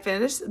 I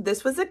finished,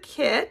 this was a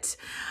kit.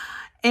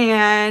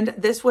 And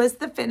this was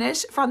the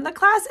finish from the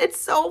class.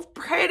 It's so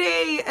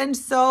pretty and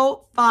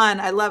so fun.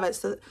 I love it.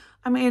 So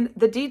I mean,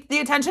 the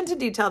attention to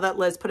detail that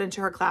Liz put into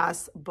her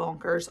class,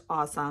 bonkers,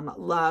 awesome.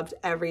 Loved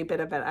every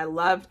bit of it. I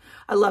loved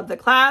the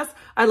class.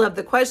 I loved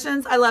the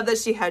questions. I love that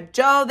she had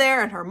Joe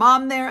there and her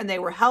mom there and they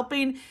were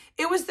helping.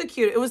 It was the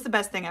cute. It was the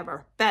best thing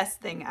ever.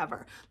 Best thing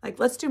ever. Like,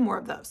 let's do more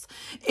of those.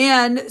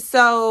 And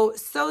so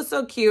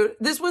cute.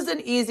 This was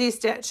an easy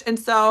stitch. And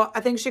so I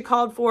think she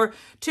called for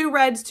 2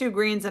 reds, 2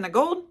 greens, and a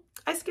gold.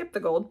 I skipped the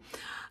gold.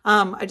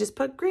 I just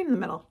put green in the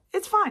middle.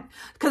 It's fine.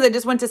 Because I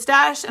just went to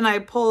stash and I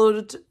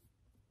pulled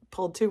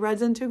 2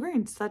 reds and 2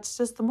 greens. That's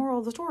just the moral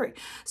of the story.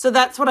 So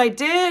that's what I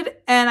did.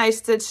 And I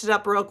stitched it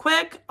up real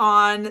quick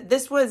on,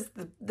 this was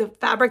the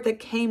fabric that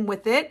came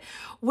with it,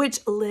 which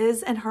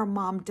Liz and her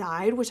mom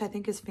dyed, which I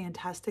think is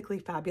fantastically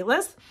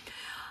fabulous.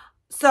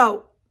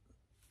 So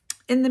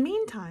in the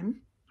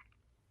meantime,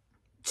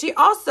 she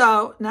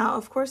also, now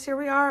of course, here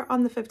we are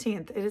on the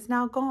 15th. It is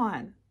now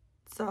gone.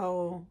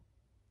 So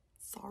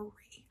sorry.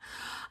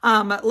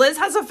 Liz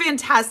has a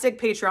fantastic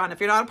Patreon.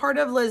 If you're not a part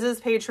of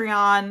Liz's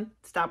Patreon,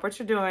 stop what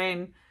you're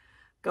doing.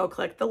 Go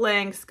click the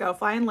links. Go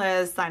find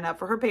Liz. Sign up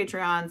for her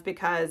Patreons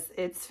because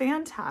it's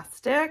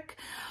fantastic.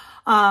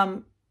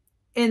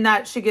 In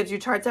that she gives you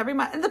charts every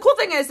month. And the cool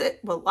thing is,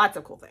 well, lots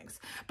of cool things.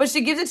 But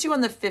she gives it to you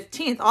on the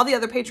 15th. All the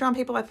other Patreon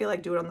people, I feel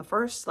like, do it on the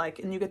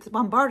 1st. And you get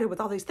bombarded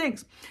with all these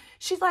things.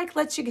 She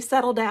lets you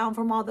settle down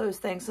from all those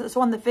things.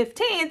 So on the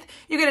 15th,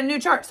 you get a new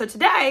chart. So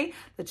today,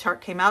 the chart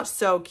came out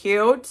so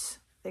cute.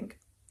 I think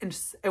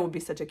it would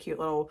be such a cute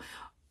little,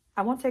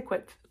 I won't say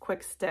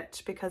quick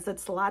stitch because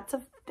it's lots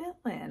of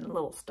fill-in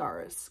little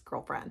stars,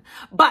 girlfriend.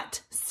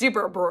 But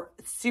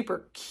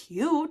super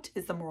cute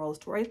is the moral of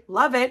the story.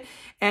 Love it.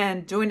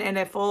 And doing it in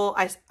a full,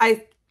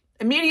 I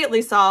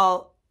immediately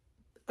saw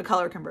a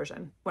color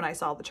conversion when I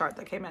saw the chart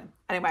that came in.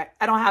 Anyway,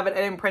 I don't have it.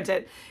 I didn't print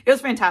it. It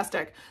was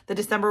fantastic. The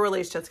December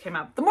release just came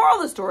out. The moral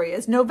of the story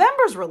is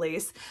November's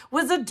release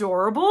was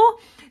adorable.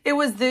 It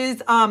was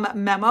these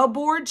memo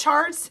board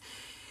charts.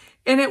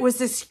 And it was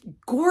this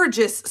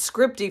gorgeous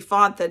scripty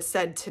font that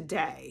said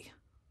today.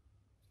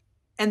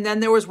 And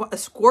then there was a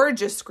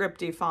gorgeous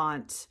scripty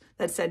font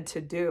that said to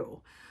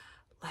do.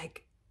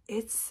 Like,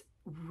 it's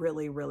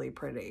really, really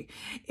pretty.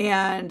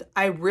 And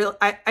I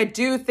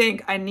do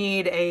think I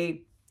need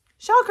a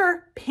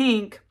Shulker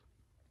pink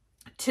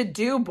to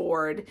do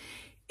board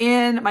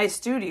in my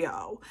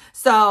studio.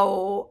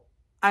 So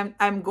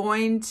I'm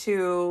going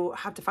to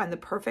have to find the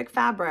perfect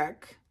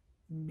fabric,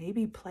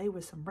 maybe play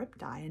with some rip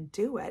dye and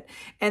do it,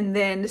 and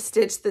then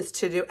stitch this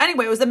to do.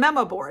 Anyway, it was a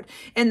memo board,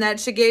 and that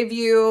she gave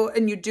you,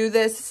 and you do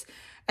this,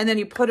 and then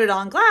you put it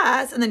on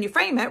glass, and then you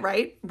frame it,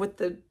 right, with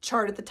the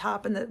chart at the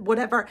top and the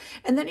whatever,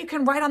 and then you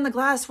can write on the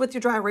glass with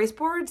your dry erase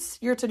boards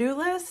your to-do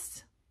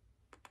list.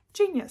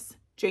 Genius,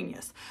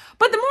 genius.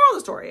 But the moral of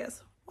the story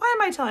is, why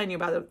am I telling you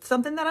about it?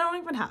 Something that I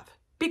don't even have.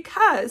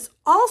 Because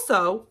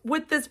also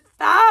with this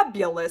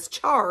fabulous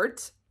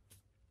chart,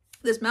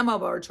 this memo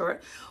board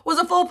chart was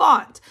a full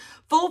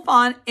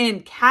font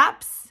in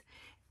caps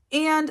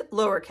and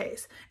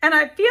lowercase. And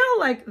I feel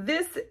like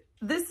this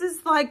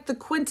is like the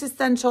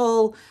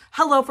quintessential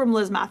Hello from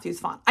Liz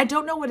Matthews font. I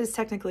don't know what it's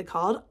technically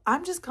called.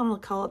 I'm just going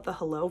to call it the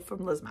Hello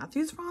from Liz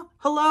Matthews font.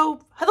 Hello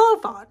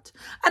font.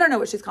 I don't know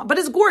what she's called, but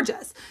it's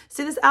gorgeous.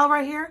 See this L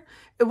right here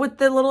with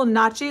the little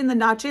notchy and the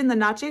notchy and the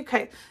notchy?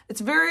 Okay.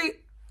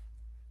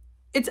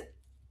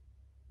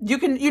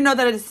 You know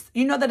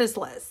that it's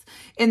Liz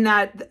in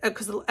that,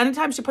 because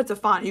anytime she puts a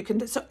font, you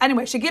can, so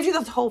anyway, she gives you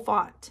the whole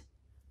font,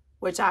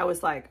 which I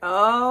was like,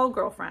 oh,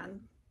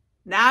 girlfriend,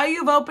 now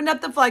you've opened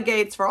up the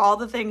floodgates for all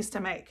the things to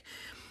make.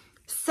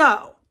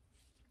 So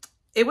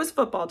it was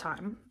football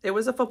time. It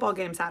was a football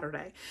game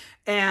Saturday.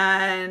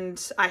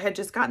 And I had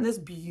just gotten this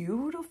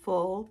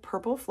beautiful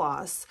purple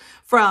floss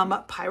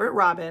from Pirate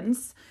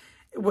Robbins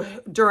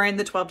during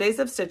the 12 days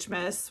of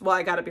Stitchmas. Well,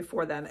 I got it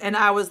before then. And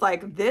I was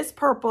like, this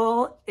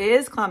purple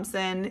is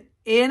Clemson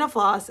in a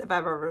floss if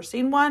I've ever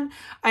seen one.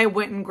 I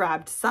went and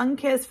grabbed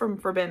Sunkiss from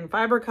Forbidden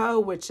Fiber Co.,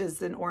 which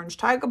is an orange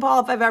tiger paw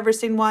if I've ever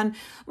seen one.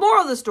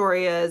 Moral of the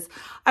story is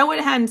I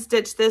went ahead and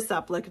stitched this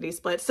up lickety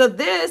split. So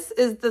this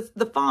is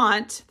the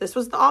font. This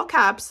was the all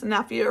caps.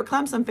 Now, if you're a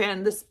Clemson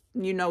fan,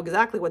 you know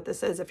exactly what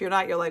this is. If you're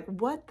not, you're like,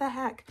 what the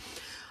heck?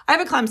 I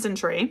have a Clemson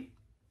tree.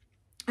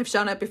 I've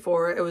shown it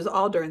before. It was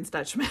all during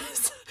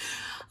Stitchmas.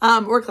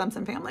 We're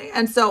Clemson family.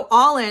 And so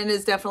All In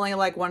is definitely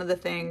like one of the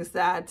things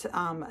that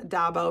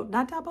Dabo,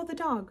 not Dabo the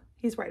dog.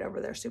 He's right over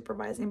there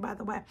supervising, by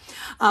the way.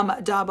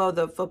 Dabo,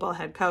 the football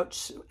head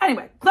coach.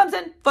 Anyway,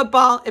 Clemson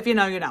football, if you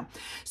know, you know.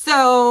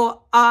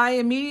 So I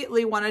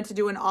immediately wanted to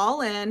do an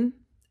All In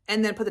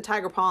and then put the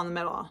tiger paw in the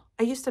middle.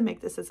 I used to make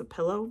this as a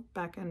pillow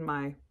back in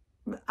my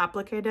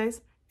applique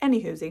days.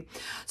 Anywhoosie.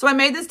 So I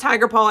made this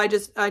tiger paw. I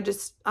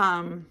just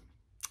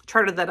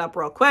charted that up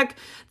real quick.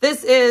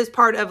 This is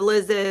part of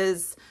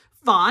Liz's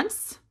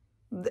fonts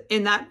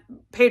in that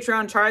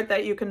Patreon chart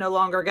that you can no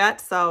longer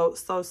get. So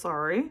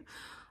sorry.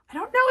 I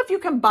don't know if you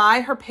can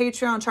buy her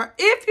Patreon chart.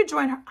 If you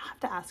join her, I have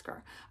to ask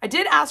her. I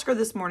did ask her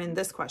this morning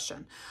this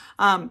question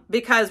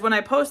because when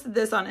I posted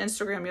this on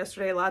Instagram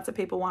yesterday, lots of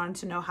people wanted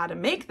to know how to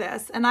make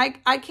this. And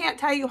I can't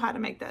tell you how to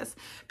make this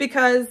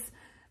because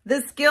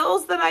the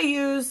skills that I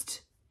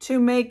used to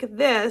make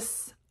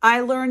this,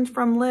 I learned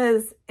from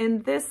Liz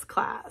in this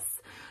class.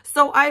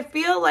 So I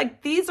feel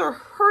like these are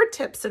her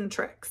tips and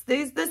tricks.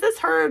 This is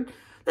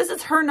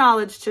her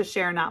knowledge to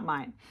share, not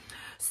mine.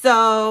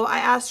 So I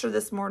asked her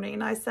this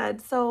morning, I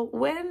said, so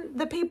when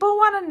the people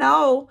want to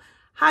know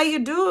how you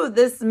do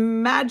this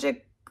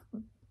magic,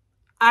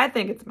 I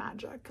think it's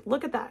magic.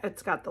 Look at that.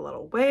 It's got the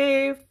little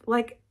wave.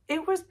 Like,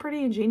 it was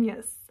pretty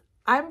ingenious.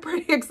 I'm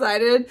pretty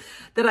excited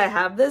that I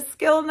have this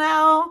skill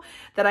now,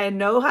 that I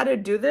know how to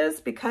do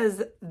this,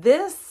 because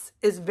this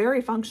is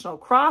very functional,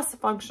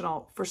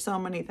 cross-functional for so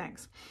many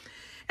things.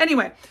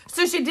 Anyway,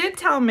 so she did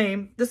tell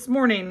me this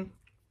morning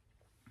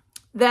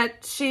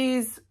that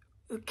she's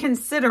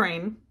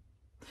considering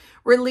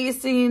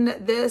releasing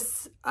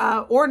this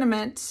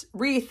ornament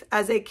wreath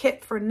as a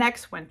kit for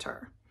next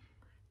winter.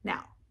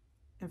 Now,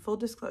 in full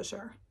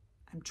disclosure,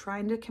 I'm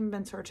trying to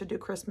convince her to do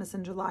Christmas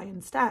in July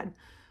instead.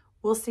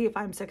 We'll see if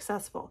I'm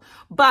successful.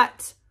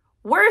 But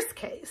worst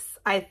case,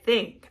 I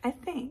think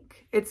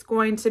it's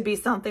going to be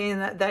something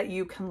that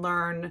you can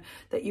learn,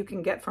 that you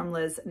can get from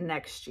Liz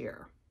next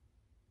year.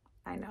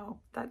 I know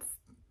that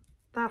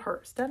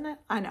hurts, doesn't it?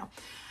 I know.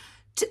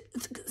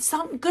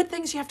 Some good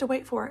things you have to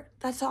wait for it.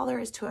 That's all there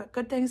is to it.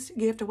 Good things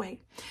you have to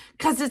wait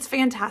because it's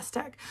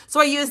fantastic. So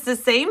I used the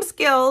same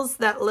skills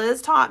that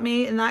Liz taught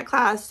me in that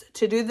class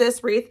to do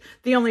this wreath.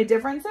 The only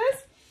difference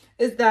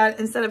is that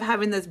instead of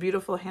having this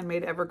beautiful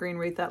handmade evergreen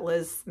wreath that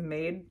Liz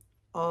made,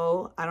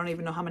 I don't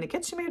even know how many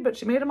kits she made, but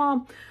she made them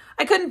all.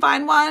 I couldn't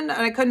find one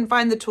and I couldn't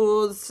find the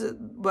tools.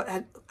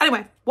 But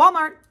anyway,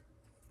 Walmart,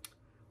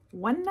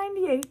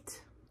 $1.98.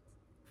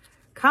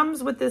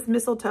 Comes with this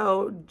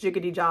mistletoe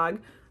jiggity jog.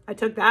 I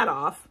took that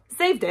off,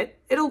 saved it.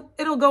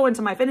 It'll go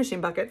into my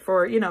finishing bucket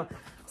for, you know,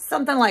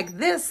 something like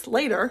this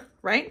later,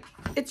 right?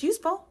 It's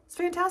useful. It's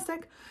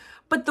fantastic.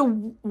 But the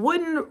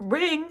wooden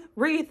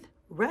wreath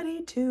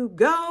ready to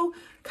go.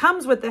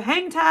 Comes with the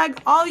hang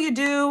tag. All you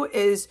do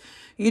is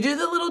you do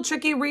the little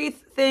tricky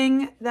wreath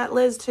thing that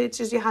Liz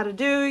teaches you how to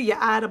do. You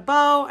add a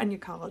bow and you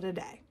call it a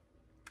day.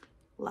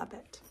 Love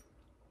it.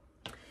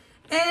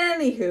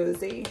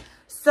 Anywhoozy.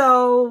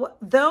 So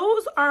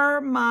those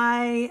are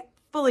my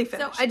fully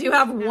finished. So I do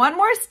have one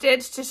more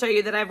stitch to show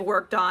you that I've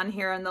worked on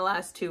here in the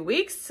last 2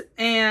 weeks.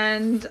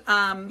 And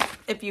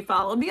if you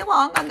followed me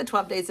along on the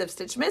 12 days of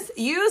Stitchmas,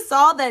 you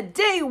saw that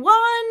day 1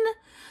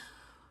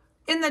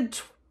 in the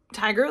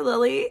Tiger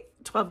Lily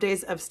 12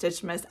 days of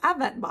Stitchmas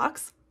advent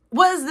box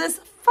was this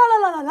fa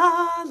la la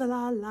la la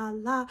la la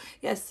la.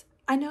 Yes,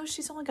 I know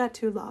she's only got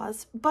 2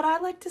 laws, but I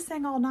like to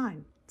sing all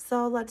 9.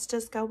 So let's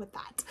just go with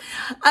that.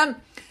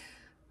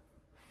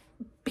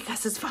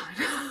 Because it's fun.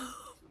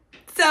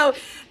 So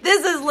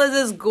this is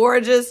Liz's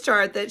gorgeous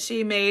chart that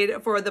she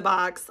made for the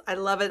box. I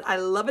love it. I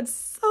love it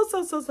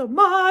so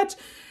much.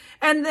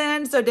 And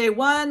then, so day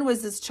 1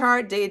 was this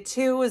chart. Day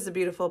 2 was the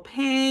beautiful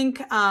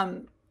pink.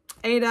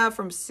 Ada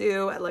from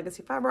Sue at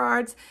Legacy Fiber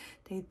Arts.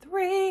 Day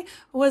 3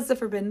 was the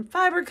Forbidden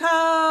Fiber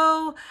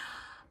Co.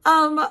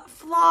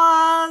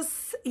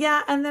 Floss.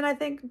 Yeah, and then I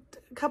think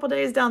a couple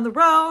days down the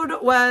road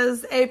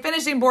was a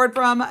finishing board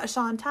from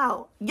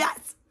Chantal.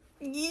 Yes.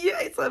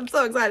 Yes, I'm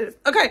so excited.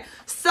 Okay,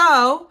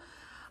 so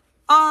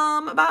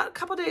about a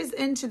couple days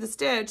into the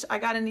stitch, I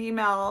got an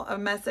email, a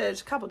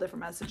message, a couple different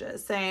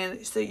messages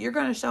saying, so you're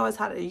going to show us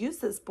how to use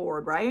this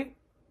board, right?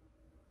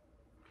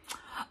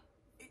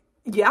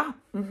 Yeah,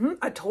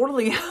 I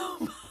totally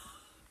am.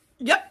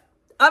 Yep,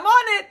 I'm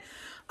on it.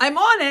 I'm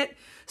on it.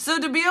 So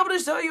to be able to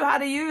show you how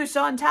to use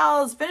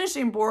Chantal's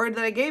finishing board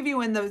that I gave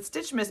you in the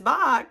Stitchmas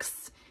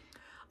box,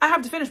 I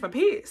have to finish my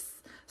piece.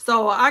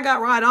 So I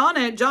got right on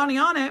it, Johnny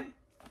on it.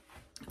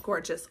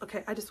 Gorgeous.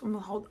 Okay, I'm gonna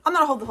hold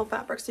the whole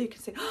fabric so you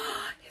can see.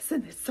 Oh,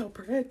 isn't it so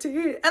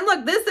pretty? And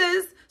look, this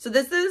is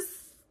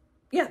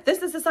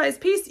the size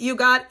piece you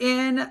got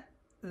in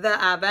the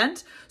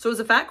advent. So it was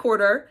a fat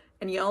quarter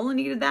and you only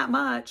needed that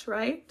much,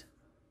 right?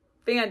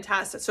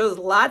 Fantastic. So there's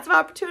lots of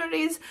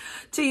opportunities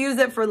to use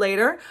it for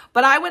later,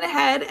 but I went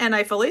ahead and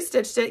I fully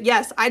stitched it.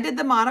 Yes, I did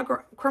the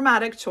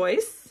monochromatic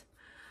choice.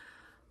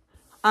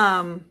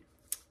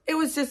 It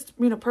was just,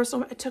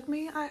 personal. It took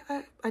me,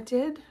 I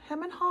did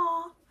hem and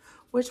haw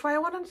which way I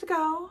wanted to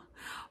go,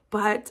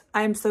 but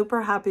I'm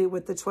super happy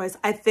with the choice.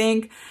 I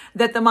think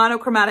that the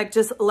monochromatic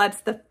just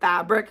lets the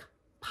fabric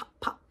pop,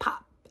 pop,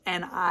 pop,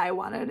 and I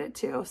wanted it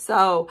to.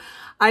 So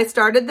I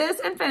started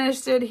this and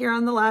finished it here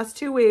in the last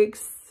 2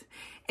 weeks.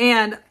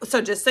 And so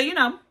just so you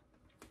know,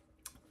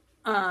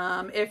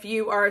 if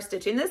you are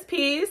stitching this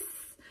piece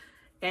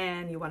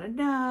and you want to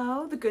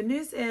know, the good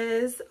news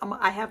is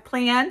I have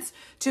plans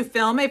to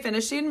film a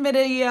finishing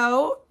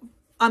video.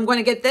 I'm going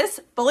to get this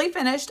fully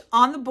finished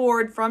on the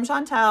board from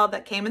Chantal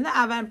that came in the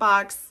advent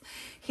box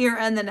here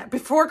and then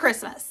before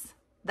Christmas.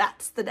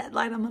 That's the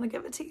deadline. I'm going to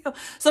give it to you.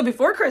 So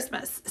before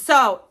Christmas.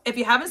 So if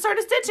you haven't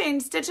started stitching,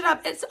 stitch it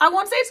up. I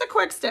won't say it's a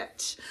quick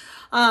stitch.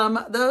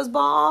 Those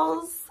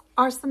balls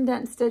are some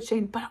dent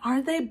stitching, but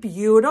aren't they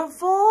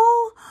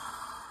beautiful?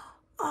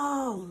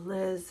 Oh,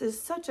 Liz is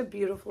such a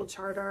beautiful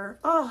charter.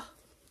 Oh,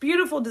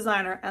 beautiful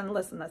designer. And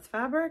listen, that's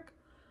fabric.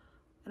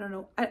 I don't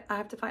know. I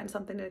have to find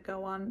something to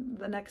go on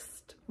the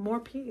next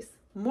piece.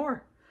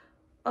 More.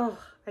 Oh,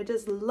 I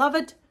just love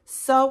it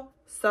so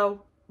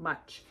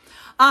much.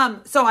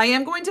 So I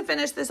am going to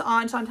finish this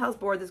on Chantal's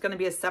board. There's going to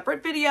be a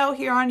separate video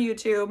here on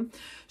YouTube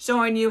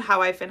showing you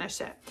how I finish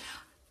it.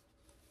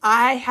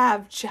 I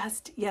have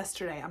just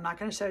yesterday, I'm not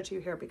going to show it to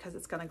you here because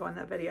it's going to go in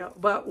that video,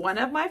 but one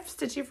of my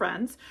stitchy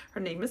friends, her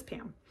name is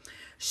Pam.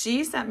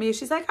 She sent me,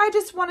 she's like, I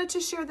just wanted to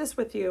share this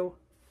with you.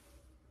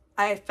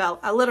 I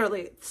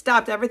literally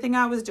stopped everything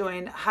I was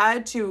doing,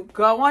 had to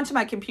go onto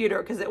my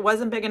computer because it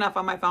wasn't big enough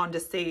on my phone to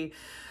see.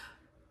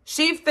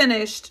 She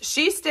finished,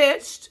 she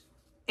stitched,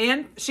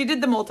 and she did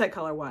the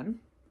multicolor one.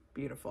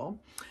 Beautiful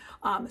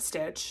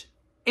stitch.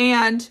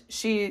 And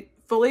she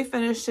fully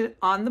finished it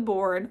on the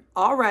board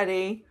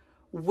already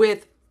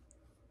with,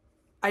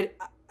 I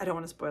don't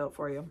want to spoil it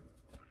for you.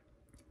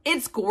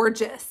 It's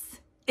gorgeous.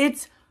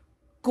 It's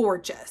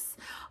gorgeous.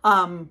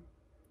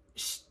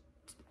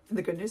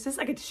 The good news is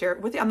I get to share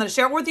it with you. I'm going to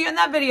share it with you in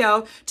that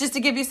video just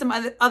to give you some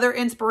other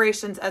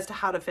inspirations as to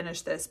how to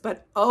finish this.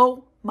 But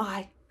oh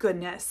my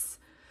goodness.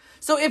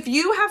 So if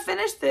you have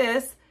finished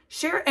this,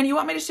 share, and you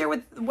want me to share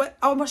with what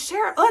I will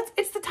share,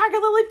 it's the Tiger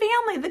Lily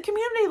family, the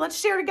community. Let's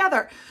share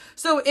together.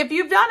 So if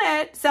you've done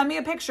it, send me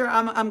a picture.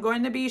 I'm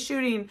going to be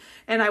shooting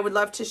and I would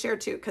love to share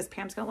too because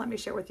Pam's going to let me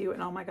share with you.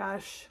 And oh my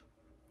gosh,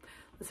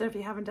 listen, if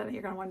you haven't done it,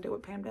 you're going to want to do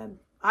what Pam did.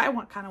 I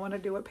kind of want to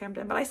do what Pam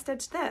did, but I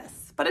stitched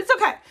this, but it's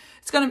okay.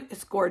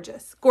 It's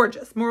gorgeous,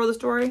 gorgeous. Moral of the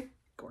story,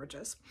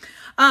 gorgeous.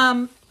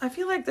 I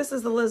feel like this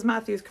is the Liz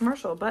Matthews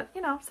commercial, but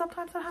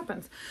sometimes that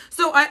happens.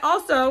 So I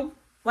also,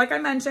 like I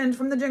mentioned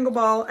from the Jingle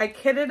Ball, I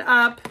kitted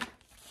up.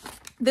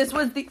 This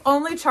was the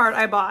only chart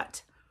I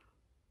bought.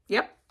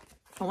 Yep.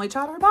 Only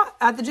chart I bought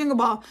at the Jingle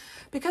Ball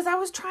because I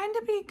was trying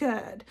to be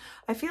good.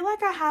 I feel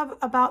like I have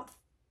about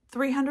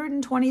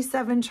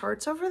 327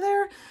 charts over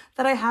there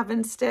that I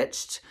haven't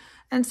stitched.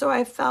 And so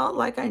I felt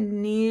like I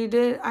need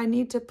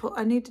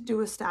to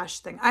do a stash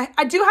thing.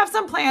 I do have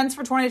some plans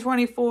for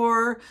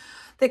 2024.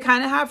 They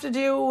kind of have to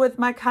do with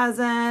my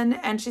cousin,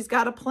 and she's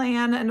got a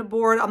plan and a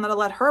board. I'm going to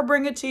let her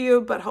bring it to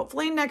you, but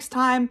hopefully next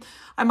time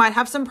I might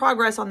have some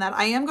progress on that.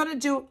 I am going to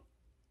do,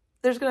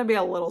 there's going to be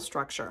a little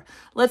structure.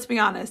 Let's be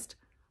honest.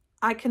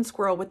 I can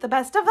squirrel with the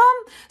best of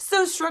them.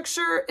 So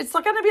structure, it's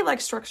going to be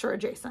like structure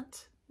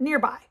adjacent,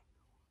 nearby,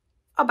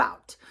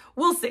 about.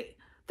 We'll see.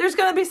 There's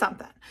going to be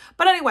something.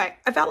 But anyway,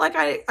 I felt like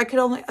I could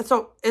only,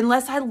 so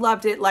unless I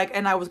loved it, like,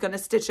 and I was going to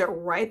stitch it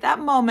right that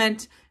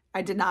moment,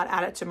 I did not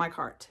add it to my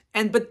cart.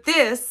 But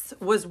this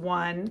was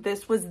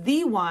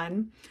the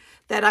one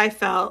that I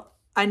felt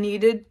I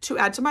needed to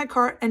add to my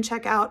cart and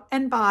check out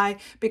and buy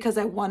because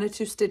I wanted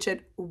to stitch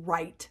it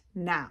right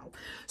now.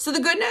 So the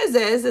good news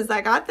is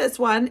I got this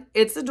one.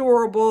 It's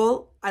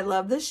adorable. I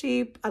love the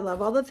sheep. I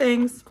love all the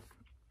things.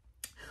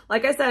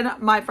 Like I said,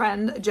 my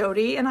friend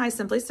Jodie and I,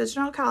 Simply Stitch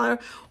Nail Collar,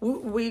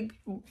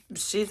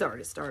 she's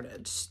already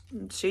started.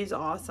 She's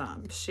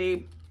awesome.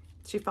 She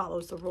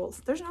follows the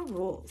rules. There's no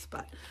rules,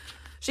 but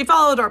she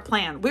followed our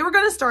plan. We were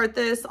going to start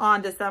this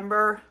on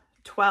December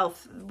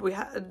 12th. We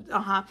had,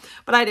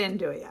 but I didn't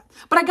do it yet.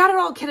 But I got it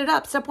all kitted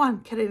up. Step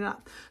one, kitting it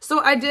up. So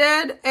I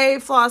did a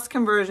floss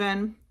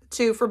conversion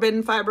to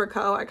Forbidden Fiber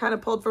Co. I kind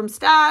of pulled from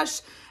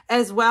Stash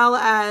as well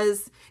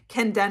as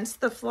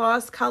condensed the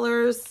floss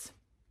colors.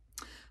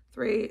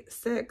 3,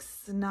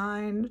 6,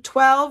 9,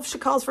 12. She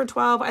calls for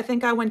 12. I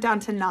think I went down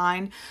to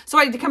 9. So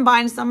I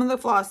combined some of the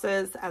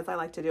flosses as I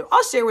like to do.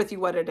 I'll share with you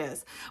what it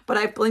is. But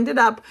I blinged it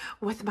up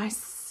with my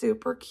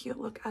super cute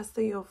look as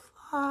the Yo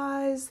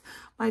Flies,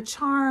 my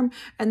charm.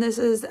 And this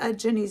is a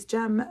Ginny's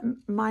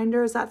Gem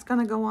Minders. That's going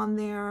to go on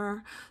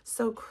there.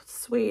 So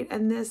sweet.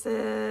 And this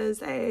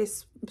is a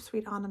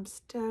Sweet Autumn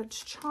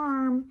Stitch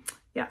charm.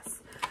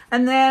 Yes.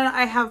 And then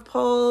I have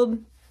pulled,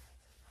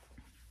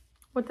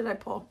 what did I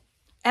pull?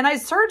 And I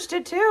searched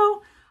it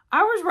too.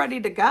 I was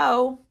ready to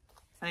go.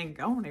 I didn't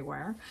go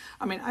anywhere.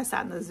 I mean, I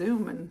sat in the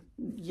Zoom and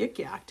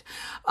yik-yacked.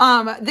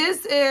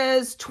 This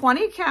is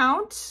 20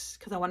 count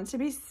because I want it to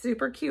be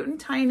super cute and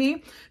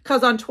tiny.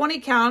 Because on 20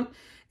 count,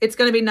 it's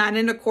going to be 9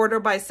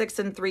 1/4 by 6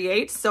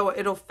 3/8. So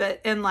it'll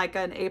fit in like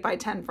an 8 by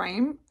 10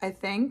 frame, I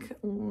think.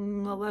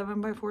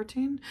 11 by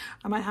 14.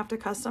 I might have to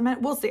custom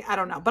it. We'll see. I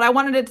don't know. But I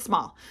wanted it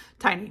small,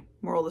 tiny.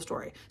 Moral of the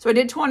story. So I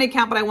did 20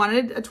 count, but I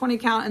wanted a 20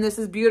 count. And this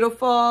is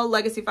beautiful.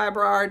 Legacy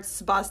Fiber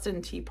Arts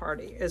Boston Tea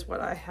Party is what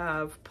I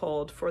have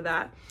pulled for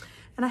that.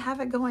 And I have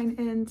it going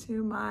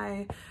into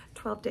my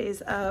 12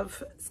 days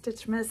of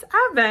Stitchmas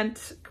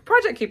Advent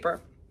Project Keeper.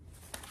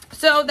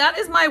 So that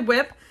is my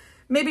whip.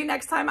 Maybe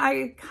next time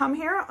I come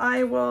here,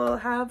 I will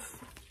have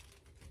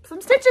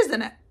some stitches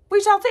in it.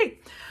 We shall see.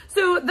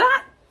 So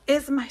that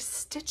is my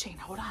stitching.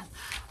 Hold on.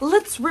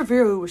 Let's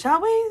review,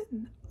 shall we?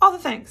 All the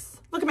things.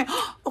 Look at me.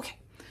 Okay.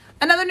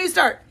 Another new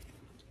start.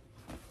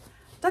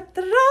 Da,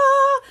 da,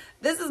 da.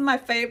 This is my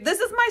favorite. This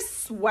is my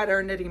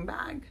sweater knitting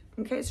bag.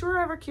 In case you were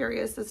ever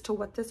curious as to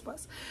what this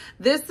was.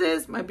 This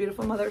is my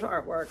beautiful mother's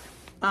artwork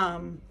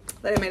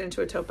that I made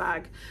into a tote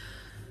bag.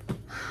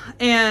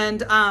 And,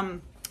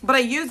 but I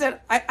use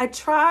it, I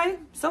try,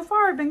 so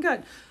far I've been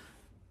good,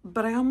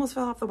 but I almost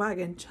fell off the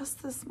wagon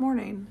just this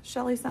morning.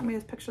 Shellie sent me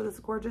a picture of this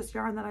gorgeous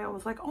yarn that I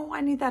was like, oh,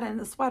 I need that in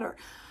the sweater.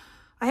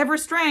 I have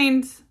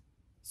restrained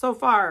so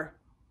far.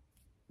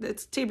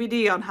 It's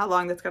TBD on how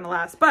long that's going to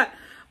last. But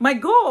my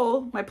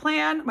goal, my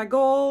plan, my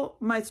goal,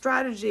 my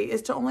strategy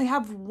is to only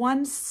have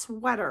one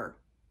sweater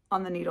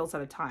on the needles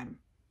at a time.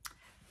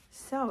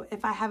 So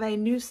if I have a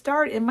new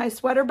start in my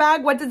sweater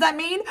bag, what does that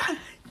mean?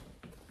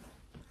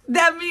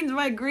 That means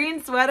my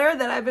green sweater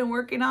that I've been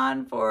working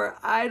on for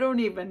I don't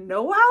even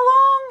know how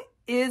long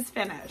is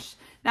finished.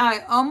 Now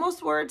I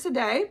almost wore it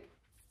today,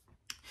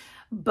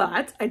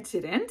 but I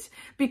didn't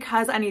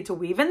because I need to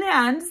weave in the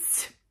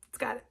ends.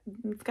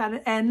 It's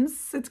got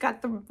ends. It's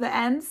got the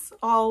ends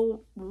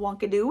all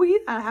wonky-dooey.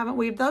 I haven't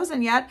weaved those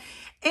in yet.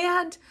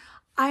 And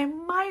I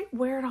might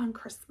wear it on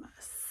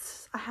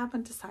Christmas. I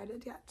haven't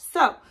decided yet.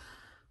 So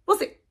we'll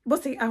see. We'll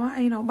see. I want,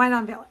 might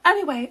not unveil it.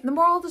 Anyway, the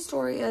moral of the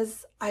story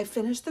is I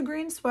finished the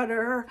green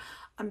sweater.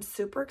 I'm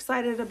super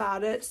excited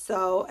about it.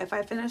 So if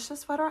I finish the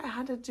sweater, I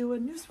had to do a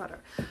new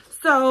sweater.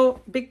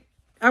 So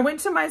I went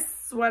to my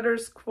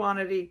sweaters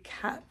quantity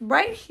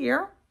right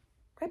here,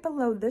 right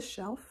below this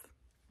shelf.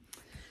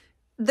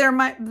 There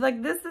might,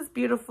 like, this is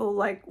beautiful,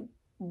 like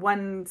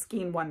one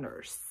Skein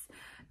Wonders.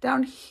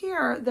 Down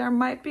here, there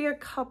might be a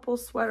couple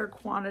sweater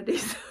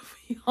quantities of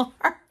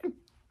yarn.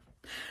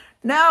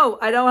 No,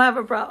 I don't have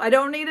a problem. I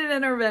don't need an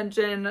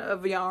intervention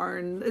of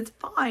yarn. It's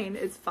fine.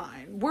 It's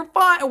fine. We're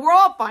fine. We're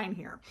all fine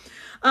here.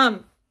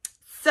 But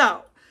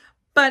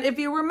if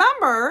you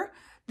remember,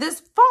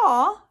 this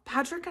fall,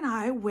 Patrick and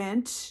I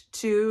went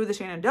to the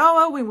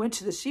Shenandoah. We went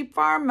to the sheep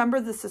farm.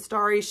 Remember the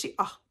Cestari sheep?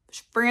 Oh,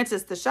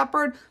 Francis the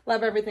shepherd.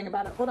 Love everything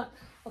about it. Hold on.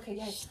 Okay,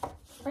 yay.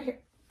 Right here.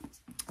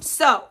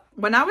 So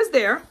when I was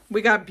there,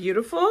 we got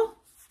beautiful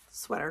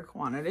sweater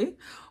quantity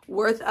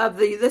worth of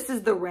this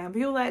is the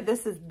Rambouillet.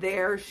 This is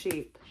their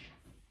sheep.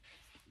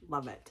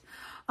 Love it.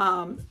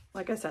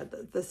 Like I said,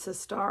 the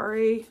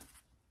Cestari,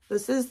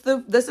 this is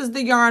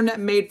the yarn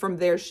made from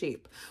their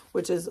sheep,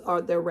 which is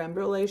their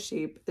Rambouillet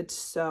sheep. It's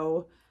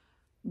so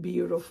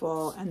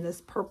beautiful. And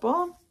this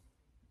purple,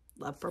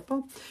 love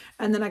purple.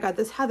 And then I got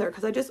this heather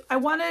because I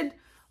wanted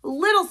a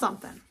little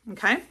something.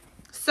 Okay.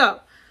 So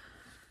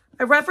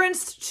I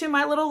referenced to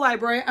my little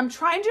library. I'm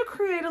trying to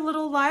create a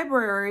little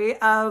library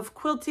of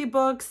quilty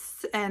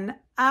books and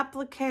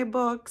applique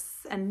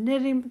books and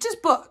knitting,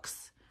 just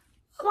books.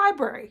 A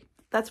library.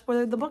 That's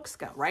where the books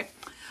go, right?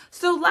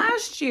 So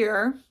last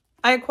year,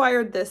 I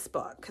acquired this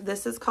book.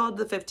 This is called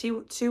The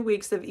 52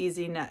 Weeks of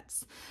Easy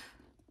Knits.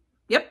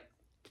 Yep.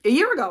 A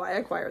year ago, I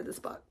acquired this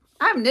book.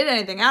 I haven't knit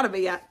anything out of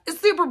it yet. It's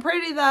super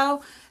pretty,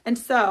 though. And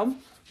so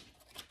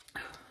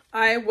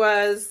I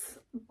was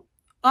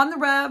on the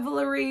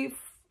Ravelry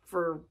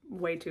for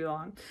way too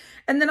long.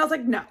 And then I was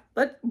like, no,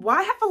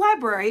 why have a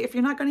library if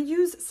you're not going to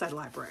use said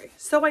library?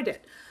 So I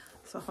did.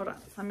 So hold on.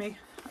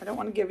 I don't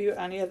want to give you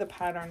any of the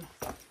pattern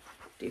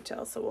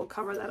details, so we'll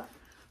cover that up.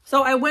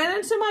 So I went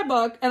into my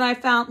book and I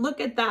found, look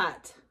at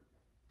that.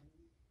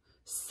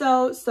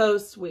 So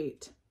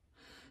sweet.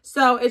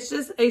 So it's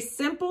just a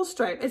simple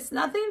stripe. It's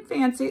nothing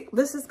fancy.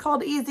 This is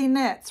called Easy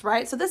Knits,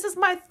 right? So this is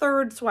my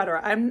third sweater.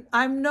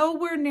 I'm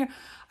nowhere near.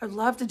 I'd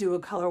love to do a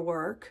color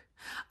work.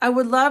 I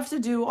would love to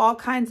do all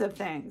kinds of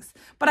things,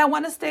 but I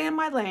want to stay in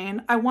my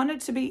lane. I want it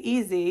to be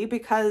easy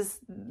because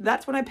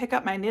that's when I pick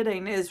up my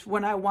knitting, is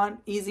when I want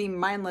easy,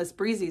 mindless,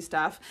 breezy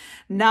stuff.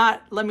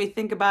 Not let me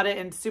think about it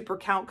and super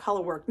count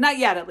color work. Not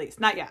yet, at least.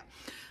 Not yet.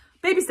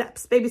 Baby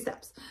steps, baby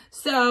steps.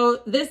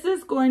 So this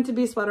is going to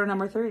be sweater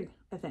number 3,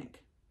 I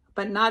think,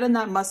 but not in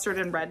that mustard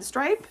and red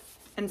stripe.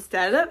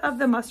 Instead of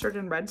the mustard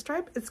and red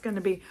stripe, it's going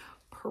to be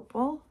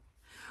purple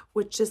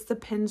with just the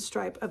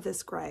pinstripe of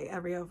this gray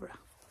every over.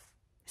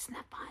 Isn't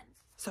that fun?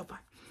 So fun.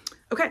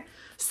 Okay,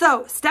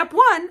 so step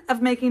 1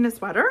 of making a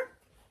sweater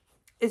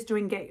is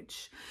doing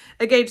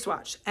a gauge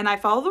swatch. And I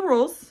follow the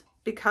rules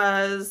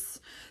because,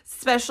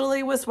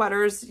 especially with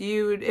sweaters,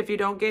 if you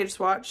don't gauge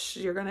swatch,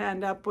 you're going to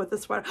end up with a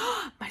sweater.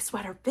 My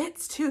sweater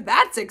fits too.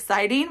 That's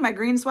exciting. My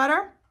green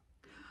sweater.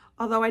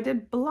 Although I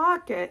did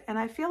block it, and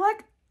I feel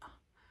like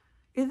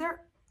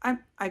either I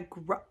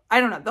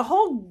don't know, the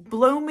whole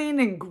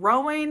blooming and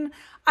growing,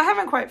 I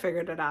haven't quite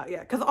figured it out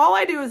yet. Because all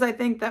I do is I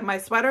think that my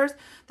sweaters,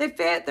 they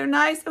fit, they're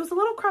nice. It was a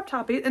little crop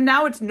toppy, and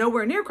now it's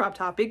nowhere near crop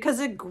toppy because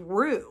it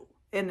grew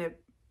in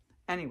it.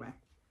 Anyway,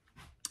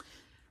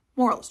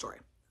 moral of the story,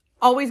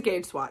 always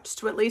gauge swatch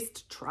to at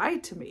least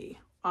trying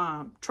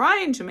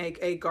to make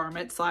a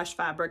garment /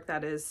 fabric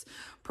that is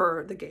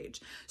per the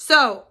gauge.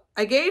 So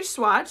I gauge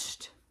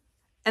swatched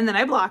and then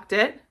I blocked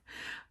it.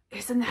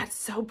 Isn't that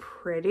so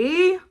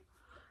pretty?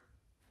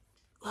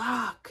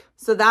 Look.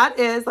 So that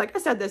is, like I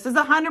said, this is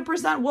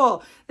 100%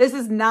 wool. This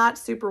is not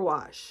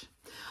superwash.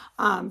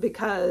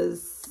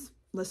 Because,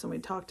 listen, we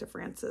talked to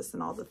Francis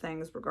and all the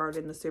things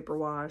regarding the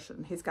superwash,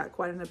 and he's got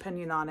quite an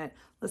opinion on it.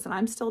 Listen,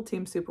 I'm still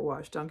team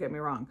superwash, don't get me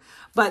wrong.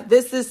 But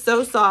this is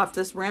so soft,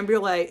 this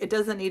Rambouillet, it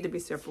doesn't need to be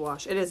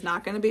superwash. It is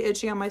not going to be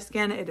itchy on my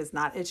skin. It is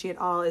not itchy at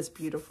all. It's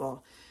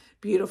beautiful.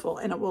 Beautiful.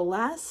 And it will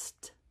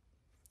last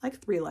like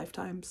 3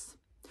 lifetimes.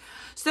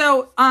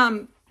 So,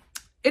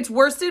 it's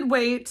worsted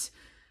weight.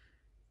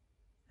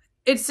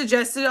 It's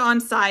suggested on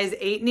size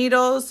 8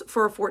 needles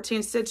for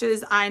 14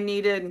 stitches. So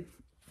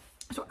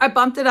I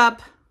bumped it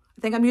up.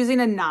 I think I'm using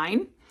a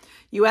 9,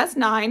 US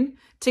 9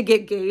 to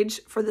get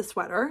gauge for the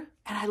sweater.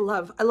 And I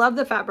love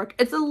the fabric.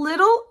 It's a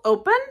little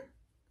open,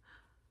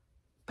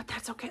 but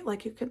that's okay.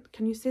 Like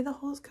can you see the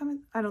holes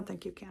coming? I don't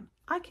think you can.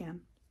 I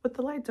can with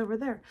the lights over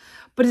there,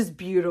 but it's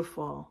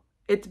beautiful.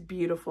 It's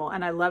beautiful.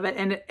 And I love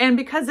it. And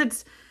because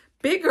it's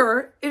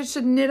bigger, it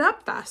should knit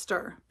up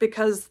faster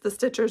because the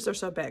stitchers are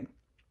so big.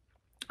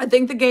 I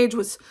think the gauge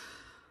was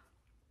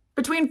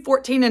between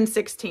 14 and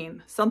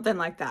 16, something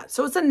like that.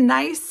 So it's a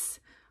nice,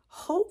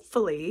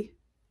 hopefully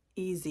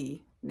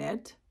easy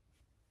knit,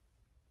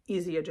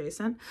 easy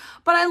adjacent.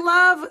 But I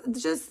love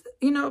just,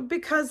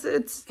 because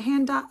it's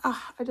hand dyed.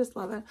 Oh, I just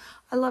love it.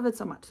 I love it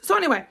so much. So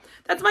anyway,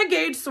 that's my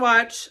gauge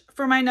swatch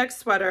for my next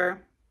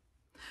sweater.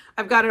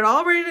 I've got it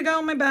all ready to go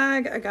in my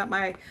bag. I got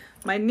my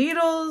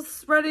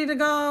needles ready to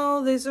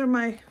go. These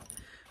are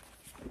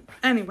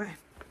anyway.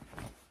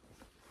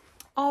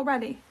 All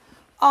ready.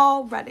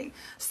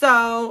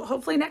 So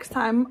hopefully next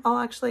time I'll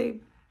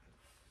actually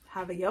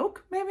have a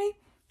yoke, maybe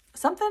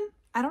something.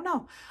 I don't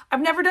know.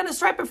 I've never done a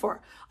stripe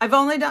before. I've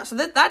only done, so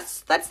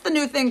that's the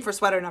new thing for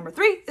sweater number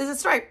 3 is a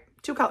stripe,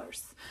 2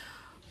 colors.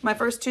 My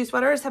first 2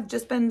 sweaters have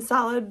just been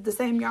solid, the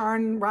same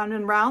yarn round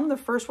and round. The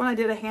first one I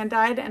did a hand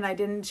dyed and I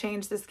didn't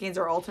change the skeins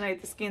or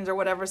alternate the skeins or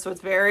whatever. So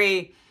it's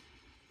very,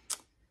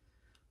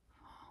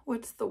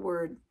 what's the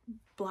word?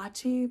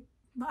 Blotchy?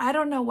 I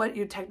don't know what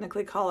you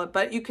technically call it,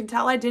 but you can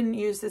tell I didn't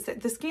use this.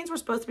 The skeins were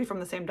supposed to be from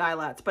the same dye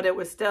lots, but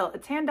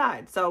it's hand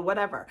dyed, so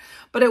whatever.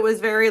 But it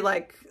was very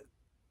like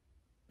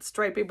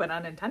stripy but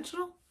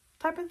unintentional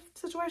type of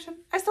situation.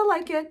 I still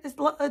like it. It's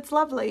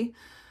lovely.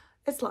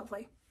 It's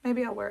lovely.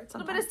 Maybe I'll wear it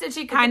sometime. A little bit of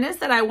Stitchy Kindness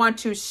that I want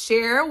to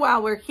share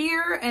while we're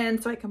here,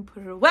 and so I can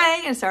put it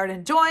away and start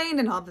enjoying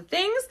and all the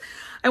things.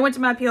 I went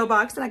to my P.O.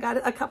 box and I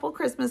got a couple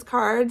Christmas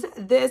cards.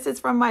 This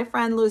is from my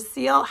friend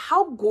Lucille.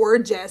 How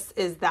gorgeous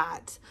is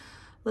that?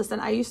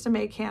 Listen, I used to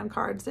make hand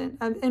cards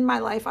in my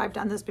life. I've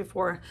done this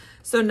before.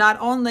 So not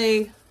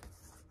only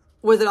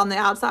was it on the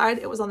outside,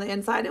 it was on the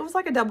inside. It was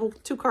like a double,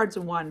 2 cards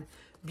in one.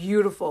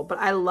 Beautiful, but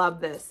I love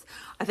this.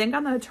 I think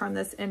I'm going to turn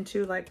this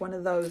into like one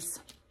of those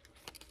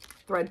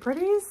thread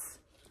pretties.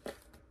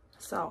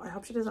 So I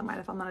hope she doesn't mind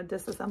if I'm going to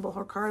disassemble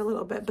her card a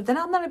little bit, but then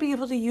I'm going to be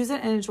able to use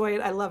it and enjoy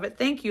it. I love it.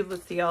 Thank you,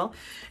 Lucille.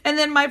 And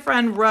then my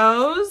friend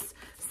Rose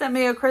sent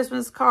me a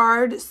Christmas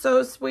card.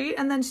 So sweet.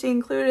 And then she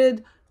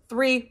included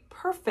 3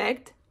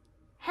 perfect,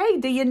 hey,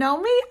 do you know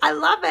me? I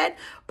love it.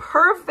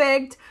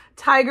 Perfect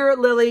Tiger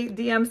Lily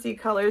DMC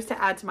colors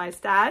to add to my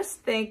stash.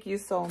 Thank you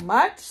so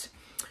much.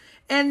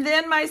 And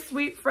then my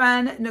sweet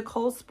friend,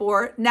 Nichol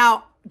Spor.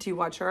 Now, do you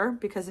watch her?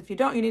 Because if you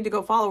don't, you need to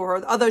go follow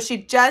her. Although she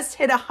just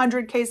hit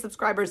 100K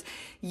subscribers.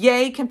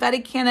 Yay, confetti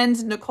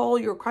cannons. Nichol,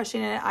 you're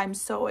crushing it. I'm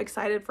so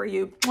excited for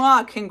you.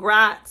 Mwah,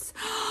 congrats.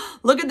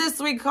 Look at this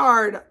sweet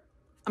card.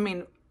 I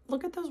mean,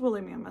 look at those woolly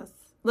mammoths.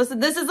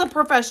 Listen, this is a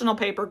professional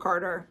paper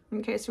carder,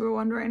 in case you were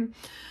wondering.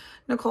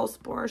 Nichol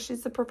Spor,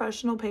 she's a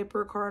professional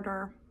paper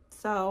carder.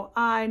 So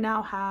I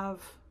now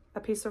have a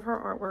piece of her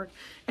artwork.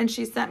 And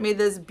she sent me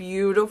this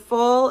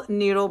beautiful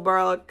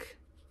needlebook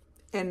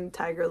in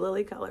Tiger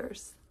Lily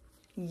colors.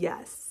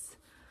 Yes.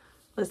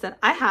 Listen,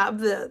 I have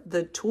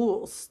the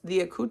tools,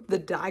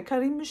 the die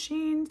cutting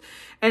machines,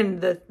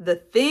 and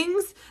the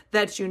things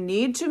that you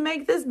need to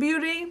make this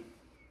beauty.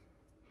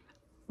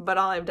 But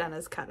all I've done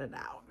is cut it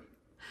out.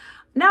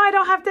 Now I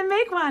don't have to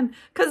make one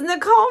because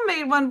Nichol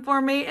made one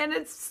for me and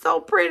it's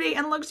so pretty.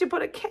 And look, she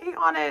put a K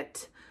on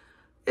it.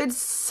 It's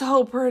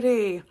so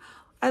pretty.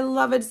 I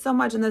love it so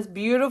much. And this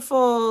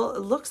beautiful, it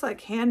looks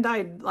like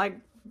hand-dyed, like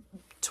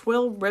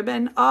twill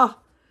ribbon. Oh,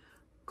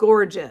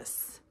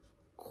 gorgeous.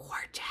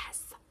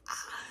 Gorgeous.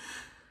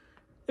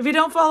 If you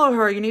don't follow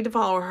her, you need to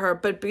follow her.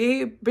 But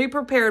be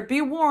prepared.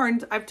 Be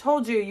warned. I've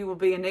told you, you will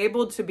be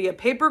enabled to be a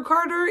paper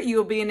carder. You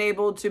will be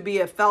enabled to be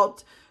a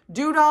felt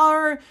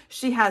doodler.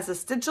 She has a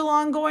stitch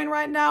along going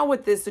right now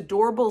with this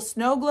adorable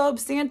snow globe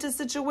Santa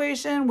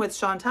situation with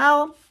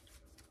Chantel.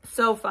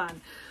 So fun.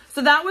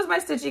 So that was my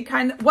Stitchy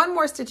Kindness. One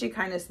more Stitchy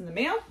Kindness in the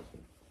mail.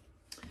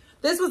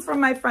 This was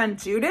from my friend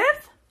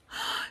Judith.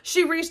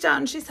 She reached out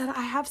and she said,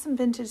 I have some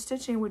vintage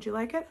stitching. Would you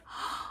like it?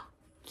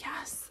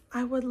 Yes,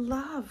 I would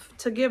love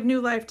to give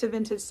new life to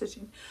vintage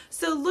stitching.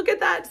 So look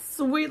at that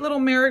sweet little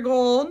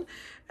marigold.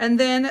 And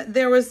then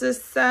there was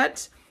this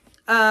set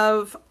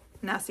of,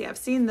 now see, I've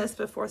seen this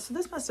before. So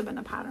this must have been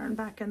a pattern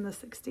back in the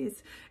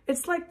 60s.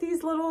 It's like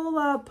these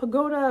little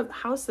pagoda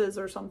houses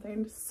or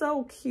something.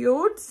 So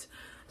cute.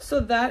 So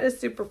that is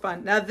super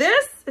fun. Now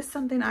this is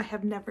something I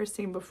have never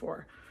seen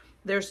before.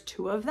 There's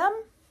 2 of them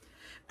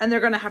and they're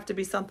going to have to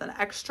be something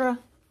extra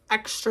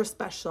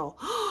special.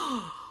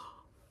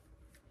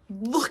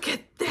 Look at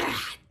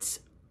that.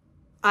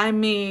 I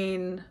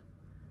mean,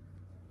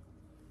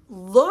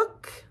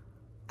 look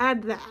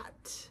at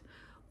that.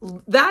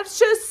 That's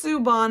just Sue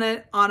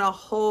Bonnet on a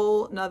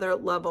whole nother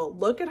level.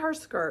 Look at her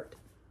skirt.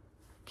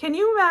 Can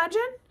you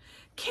imagine?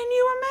 Can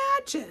you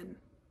imagine?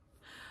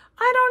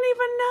 I don't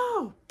even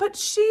know, but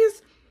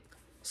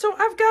so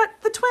I've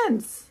got the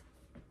twins.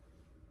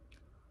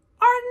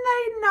 Aren't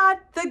they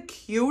not the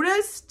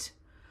cutest?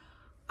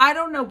 I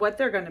don't know what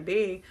they're going to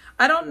be.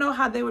 I don't know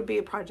how they would be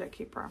a project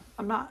keeper.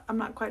 I'm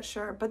not quite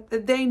sure, but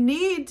they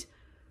need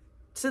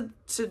to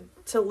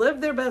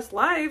live their best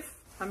life.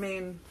 I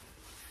mean,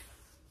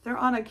 they're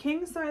on a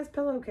king-size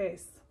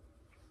pillowcase.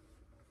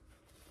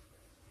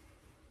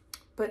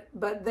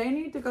 But they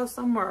need to go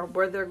somewhere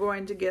where they're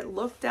going to get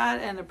looked at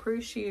and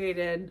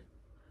appreciated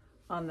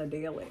on the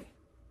daily.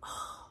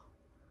 Oh,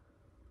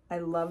 I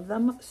love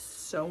them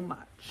so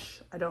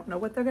much. I don't know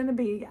what they're going to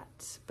be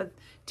yet, but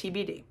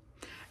TBD.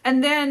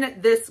 And then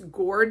this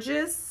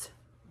gorgeous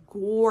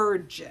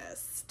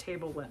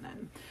table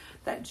linen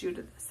that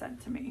Judith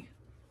sent to me.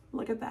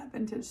 Look at that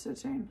vintage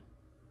stitching.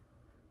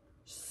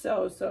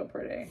 So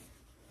pretty.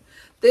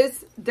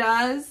 This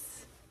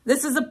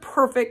is a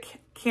perfect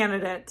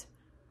candidate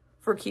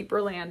for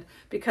keeper land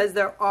because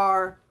there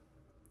are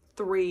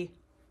 3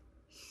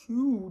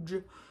 huge,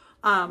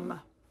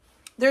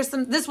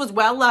 this was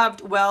well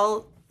loved,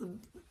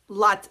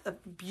 lots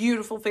of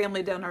beautiful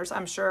family dinners,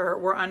 I'm sure,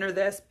 were under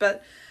this,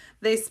 but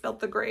they spilt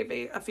the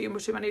gravy a few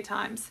too many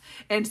times.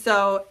 And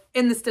so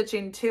in the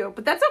stitching too,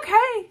 but that's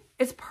okay.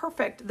 It's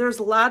perfect. There's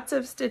lots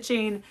of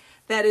stitching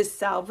that is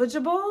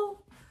salvageable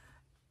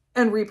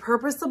and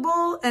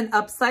repurposable and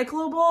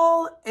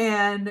upcyclable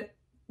and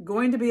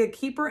going to be a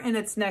keeper in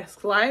its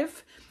next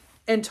life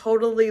and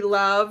totally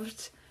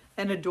loved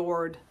and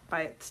adored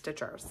by its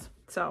stitchers.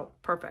 So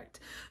perfect.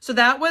 So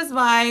that was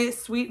my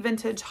sweet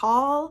vintage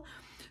haul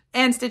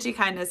and Stitchy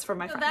Kindness for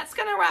my friends. So that's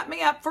going to wrap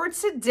me up for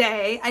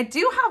today. I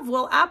do have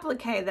wool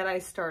applique that I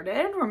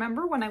started.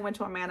 Remember when I went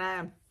to Amana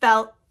and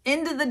fell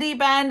into the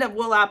deep end of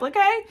wool applique?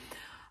 I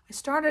I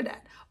started it,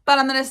 but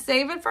I'm going to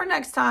save it for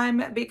next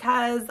time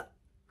because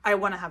I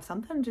want to have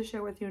something to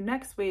share with you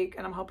next week,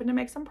 and I'm hoping to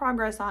make some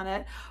progress on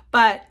it.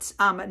 But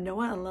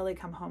Noah and Lily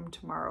come home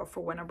tomorrow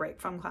for winter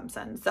break from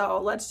Clemson. So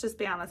let's just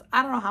be honest.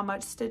 I don't know how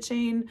much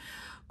stitching,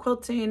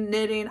 quilting,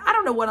 knitting. I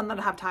don't know what I'm going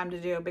to have time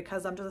to do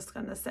because I'm just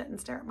going to sit and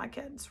stare at my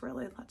kids,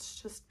 really.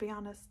 Let's just be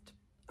honest.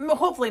 I mean,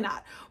 hopefully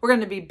not. We're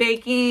going to be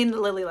baking.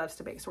 Lily loves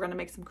to bake. So we're going to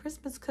make some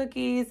Christmas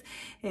cookies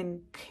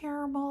and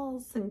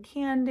caramels and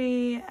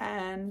candy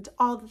and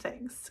all the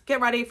things.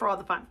 Get ready for all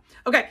the fun.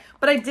 Okay,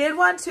 but I did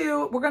want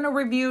to, we're going to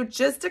review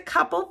just a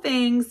couple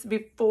things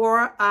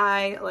before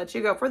I let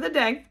you go for the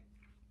day.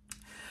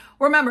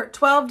 Remember,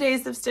 12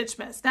 days of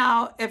Stitchmas.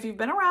 Now, if you've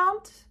been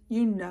around,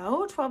 you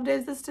know 12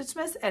 days of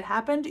Stitchmas. It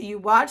happened. You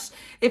watched.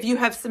 If you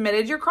have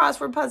submitted your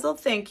crossword puzzle,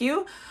 thank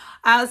you.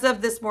 As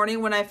of this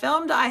morning when I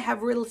filmed, I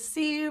have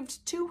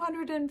received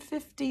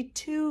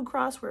 252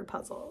 crossword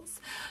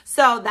puzzles.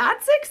 So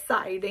that's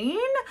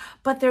exciting,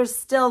 but there's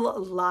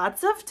still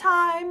lots of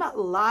time,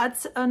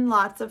 lots and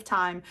lots of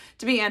time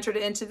to be entered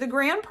into the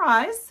grand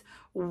prize,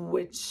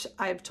 which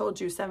I've told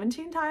you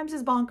 17 times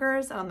is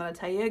bonkers, and I'm going to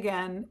tell you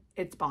again,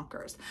 it's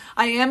bonkers.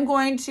 I am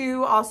going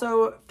to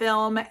also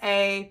film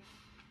a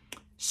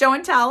show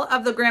and tell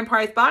of the grand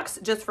prize box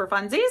just for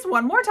funsies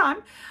one more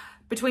time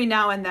between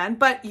now and then,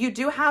 but you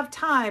do have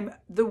time.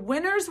 The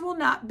winners will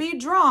not be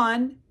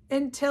drawn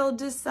until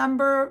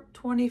December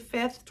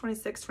 25th,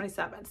 26th,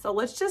 27th. So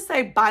let's just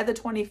say by the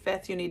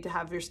 25th, you need to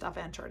have your stuff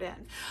entered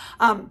in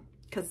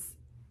because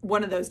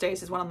one of those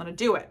days is when I'm going to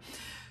do it.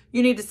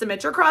 You need to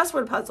submit your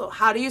crossword puzzle.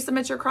 How do you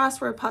submit your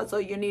crossword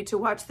puzzle? You need to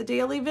watch the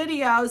daily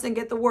videos and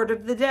get the word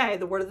of the day.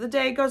 The word of the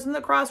day goes in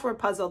the crossword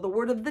puzzle. The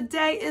word of the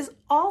day is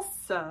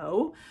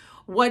also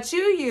what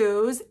you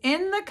use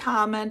in the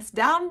comments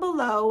down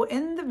below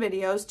in the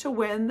videos to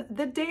win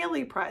the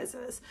daily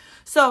prizes.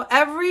 So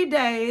every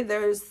day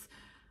there's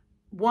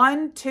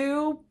 1,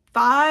 2,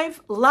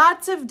 5,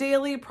 lots of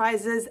daily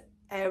prizes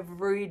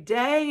every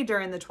day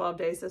during the 12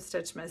 days of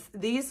Stitchmas.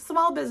 These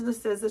small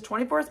businesses, the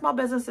 24 small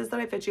businesses that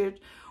I featured,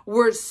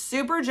 were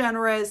super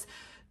generous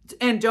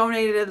and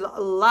donated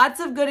lots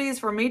of goodies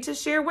for me to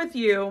share with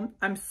you.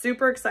 I'm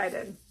super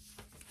excited.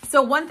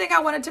 So one thing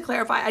I wanted to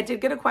clarify, I did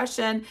get a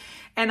question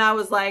and I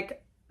was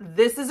like,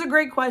 this is a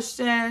great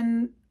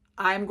question.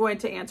 I'm going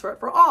to answer it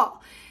for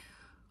all.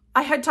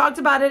 I had talked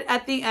about it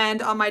at the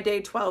end on my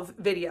day 12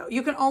 video.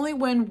 You can only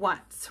win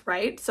once,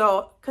 right?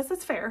 So, because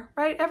it's fair,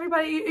 right?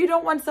 Everybody, you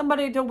don't want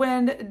somebody to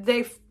win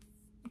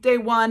day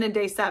 1 and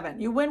day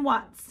 7. You win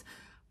once.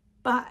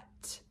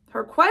 But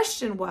her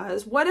question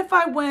was, what if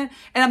I win?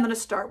 And I'm going to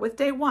start with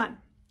day 1.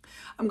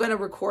 I'm going to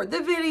record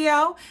the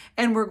video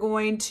and we're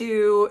going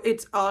to,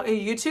 it's a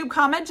YouTube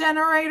comment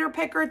generator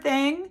picker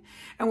thing.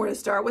 And we're going to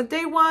start with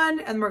day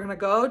 1 and we're going to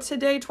go to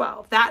day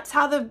 12. That's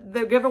how the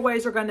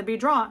giveaways are going to be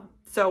drawn.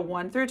 So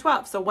 1 through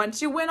 12. So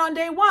once you win on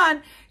day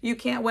 1, you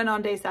can't win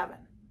on day 7,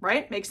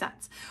 right? Makes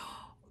sense.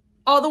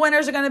 All the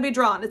winners are going to be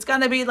drawn. It's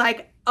going to be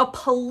like a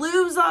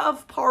palooza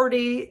of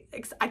party.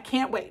 I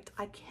can't wait.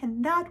 I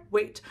cannot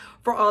wait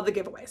for all the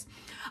giveaways.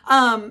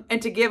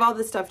 And to give all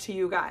this stuff to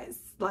you guys.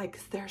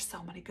 Like, there's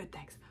so many good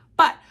things.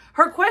 But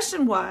her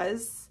question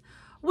was,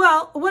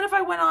 well, what if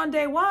I went on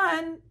day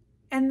 1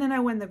 and then I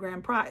win the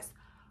grand prize?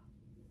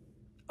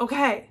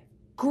 Okay,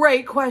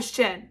 great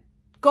question.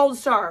 Gold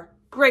star,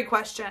 great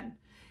question.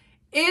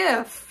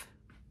 If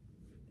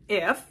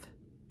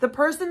the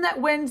person that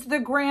wins the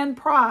grand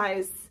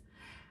prize,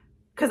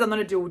 because I'm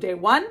going to do day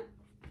 1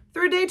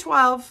 through day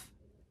 12,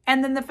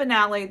 and then the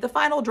finale, the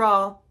final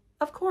draw,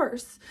 of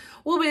course,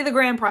 will be the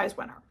grand prize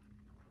winner.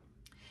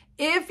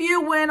 If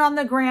you win on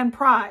the grand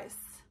prize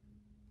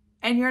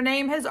and your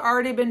name has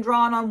already been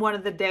drawn on one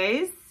of the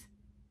days,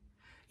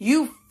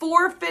 you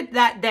forfeit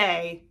that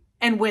day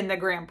and win the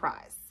grand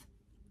prize.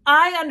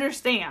 I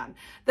understand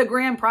the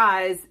grand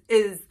prize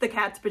is the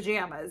cat's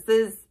pajamas,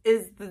 is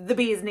the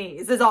bee's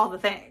knees, is all the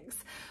things.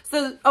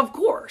 So of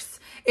course,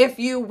 if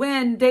you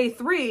win day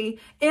 3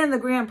 in the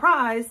grand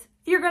prize,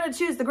 you're going to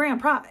choose the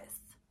grand prize.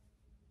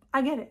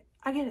 I get it.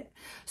 I get it.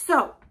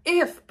 So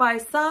if by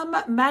some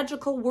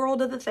magical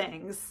world of the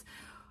things,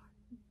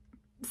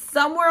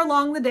 somewhere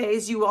along the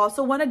days, you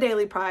also won a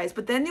daily prize,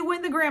 but then you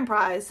win the grand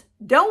prize,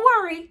 don't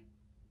worry.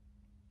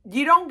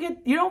 You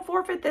don't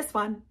forfeit this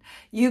one.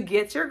 You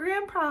get your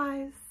grand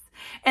prize,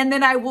 and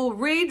then I will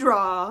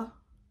redraw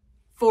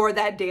for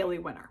that daily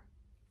winner.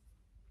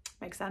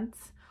 Make sense?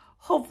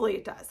 Hopefully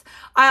it does.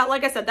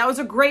 Like I said, that was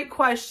a great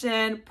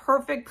question.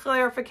 Perfect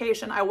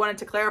clarification. I wanted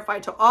to clarify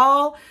to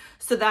all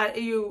so that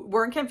you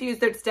weren't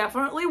confused. It's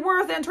definitely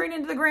worth entering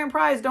into the grand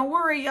prize. Don't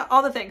worry,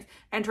 all the things.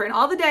 Entering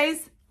all the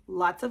days,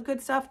 lots of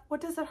good stuff.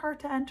 What does it hurt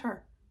to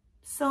enter?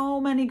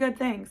 So many good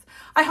things.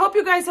 I hope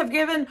you guys have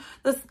given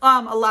this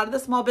a lot of the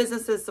small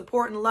businesses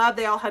support and love.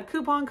 They all had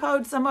coupon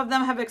codes. Some of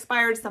them have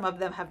expired. Some of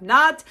them have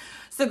not.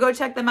 So go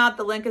check them out.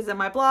 The link is in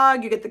my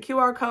blog. You get the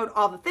QR code,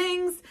 all the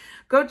things.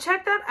 Go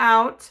check that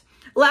out.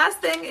 Last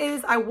thing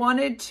is I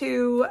wanted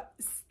to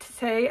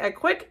say a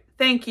quick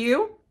thank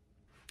you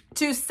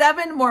to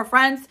 7 more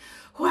friends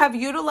who have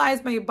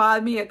utilized my Buy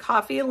Me a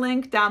Coffee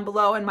link down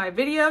below in my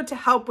video to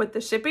help with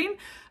the shipping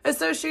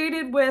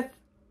associated with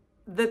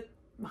the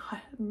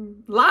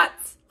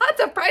lots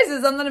of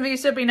prices I'm going to be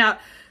shipping out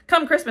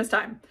come Christmas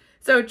time.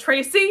 So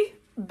Tracy,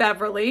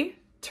 Beverly,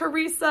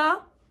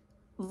 Teresa,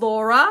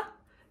 Laura,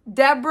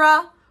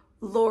 Deborah,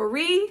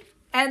 Lori,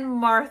 and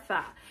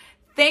Martha.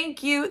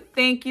 Thank you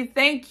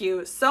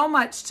so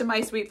much to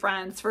my sweet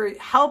friends for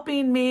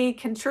helping me,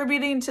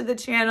 contributing to the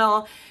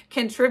channel,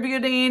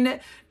 contributing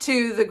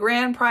to the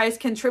grand prize,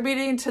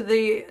 contributing to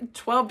the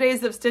 12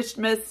 Days of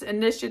Stitchmas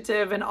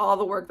initiative and all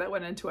the work that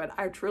went into it.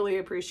 I truly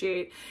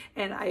appreciate,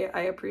 and I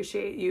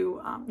appreciate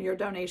you, your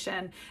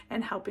donation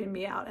and helping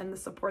me out and the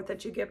support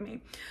that you give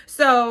me.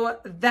 So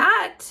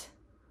let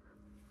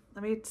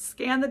me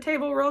scan the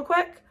table real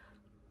quick.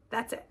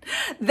 That's it.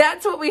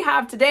 That's what we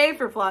have today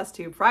for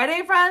Flosstube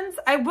Friday, friends.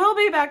 I will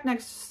be back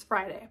next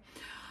Friday.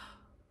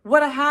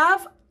 What I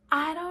have,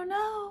 I don't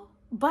know,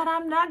 but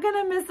I'm not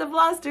going to miss a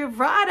Flosstube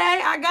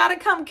Friday. I got to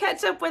come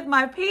catch up with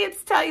my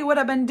peeps, tell you what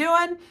I've been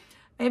doing,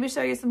 maybe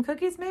show you some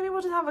cookies. Maybe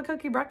we'll just have a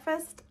cookie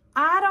breakfast.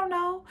 I don't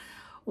know.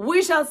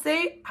 We shall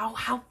see. Oh,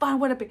 how fun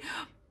would it be?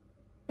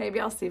 Maybe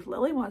I'll see if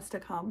Lily wants to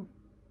come.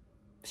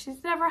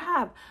 She's never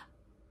have.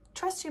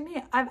 Trust you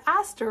me, I've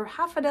asked her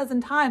half a dozen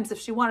times if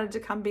she wanted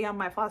to come be on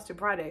my Flosstube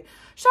Friday.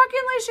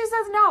 Shockingly, she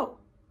says no.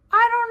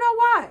 I don't know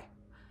why.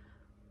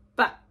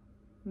 But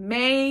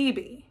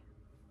maybe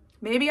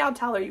I'll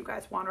tell her you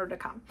guys want her to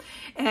come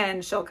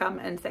and she'll come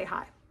and say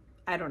hi.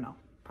 I don't know.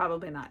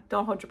 Probably not.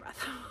 Don't hold your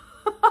breath.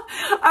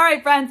 All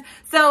right, friends.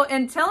 So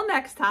until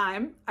next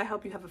time, I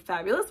hope you have a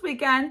fabulous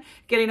weekend,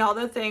 getting all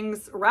the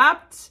things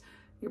wrapped,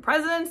 your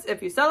presents,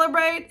 if you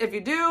celebrate. If you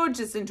do,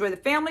 just enjoy the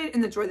family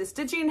and enjoy the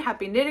stitching.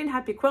 Happy knitting,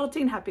 happy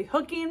quilting, happy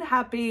hooking,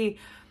 happy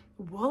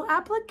wool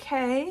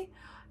applique,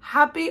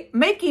 happy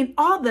making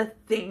all the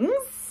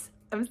things.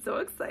 I'm so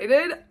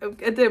excited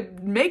to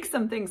make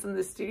some things in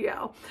the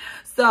studio.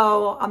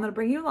 So I'm going to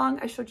bring you along.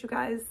 I showed you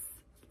guys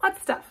lots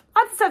of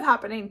stuff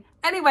happening.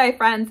 Anyway,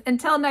 friends,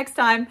 until next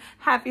time,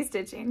 happy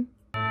stitching.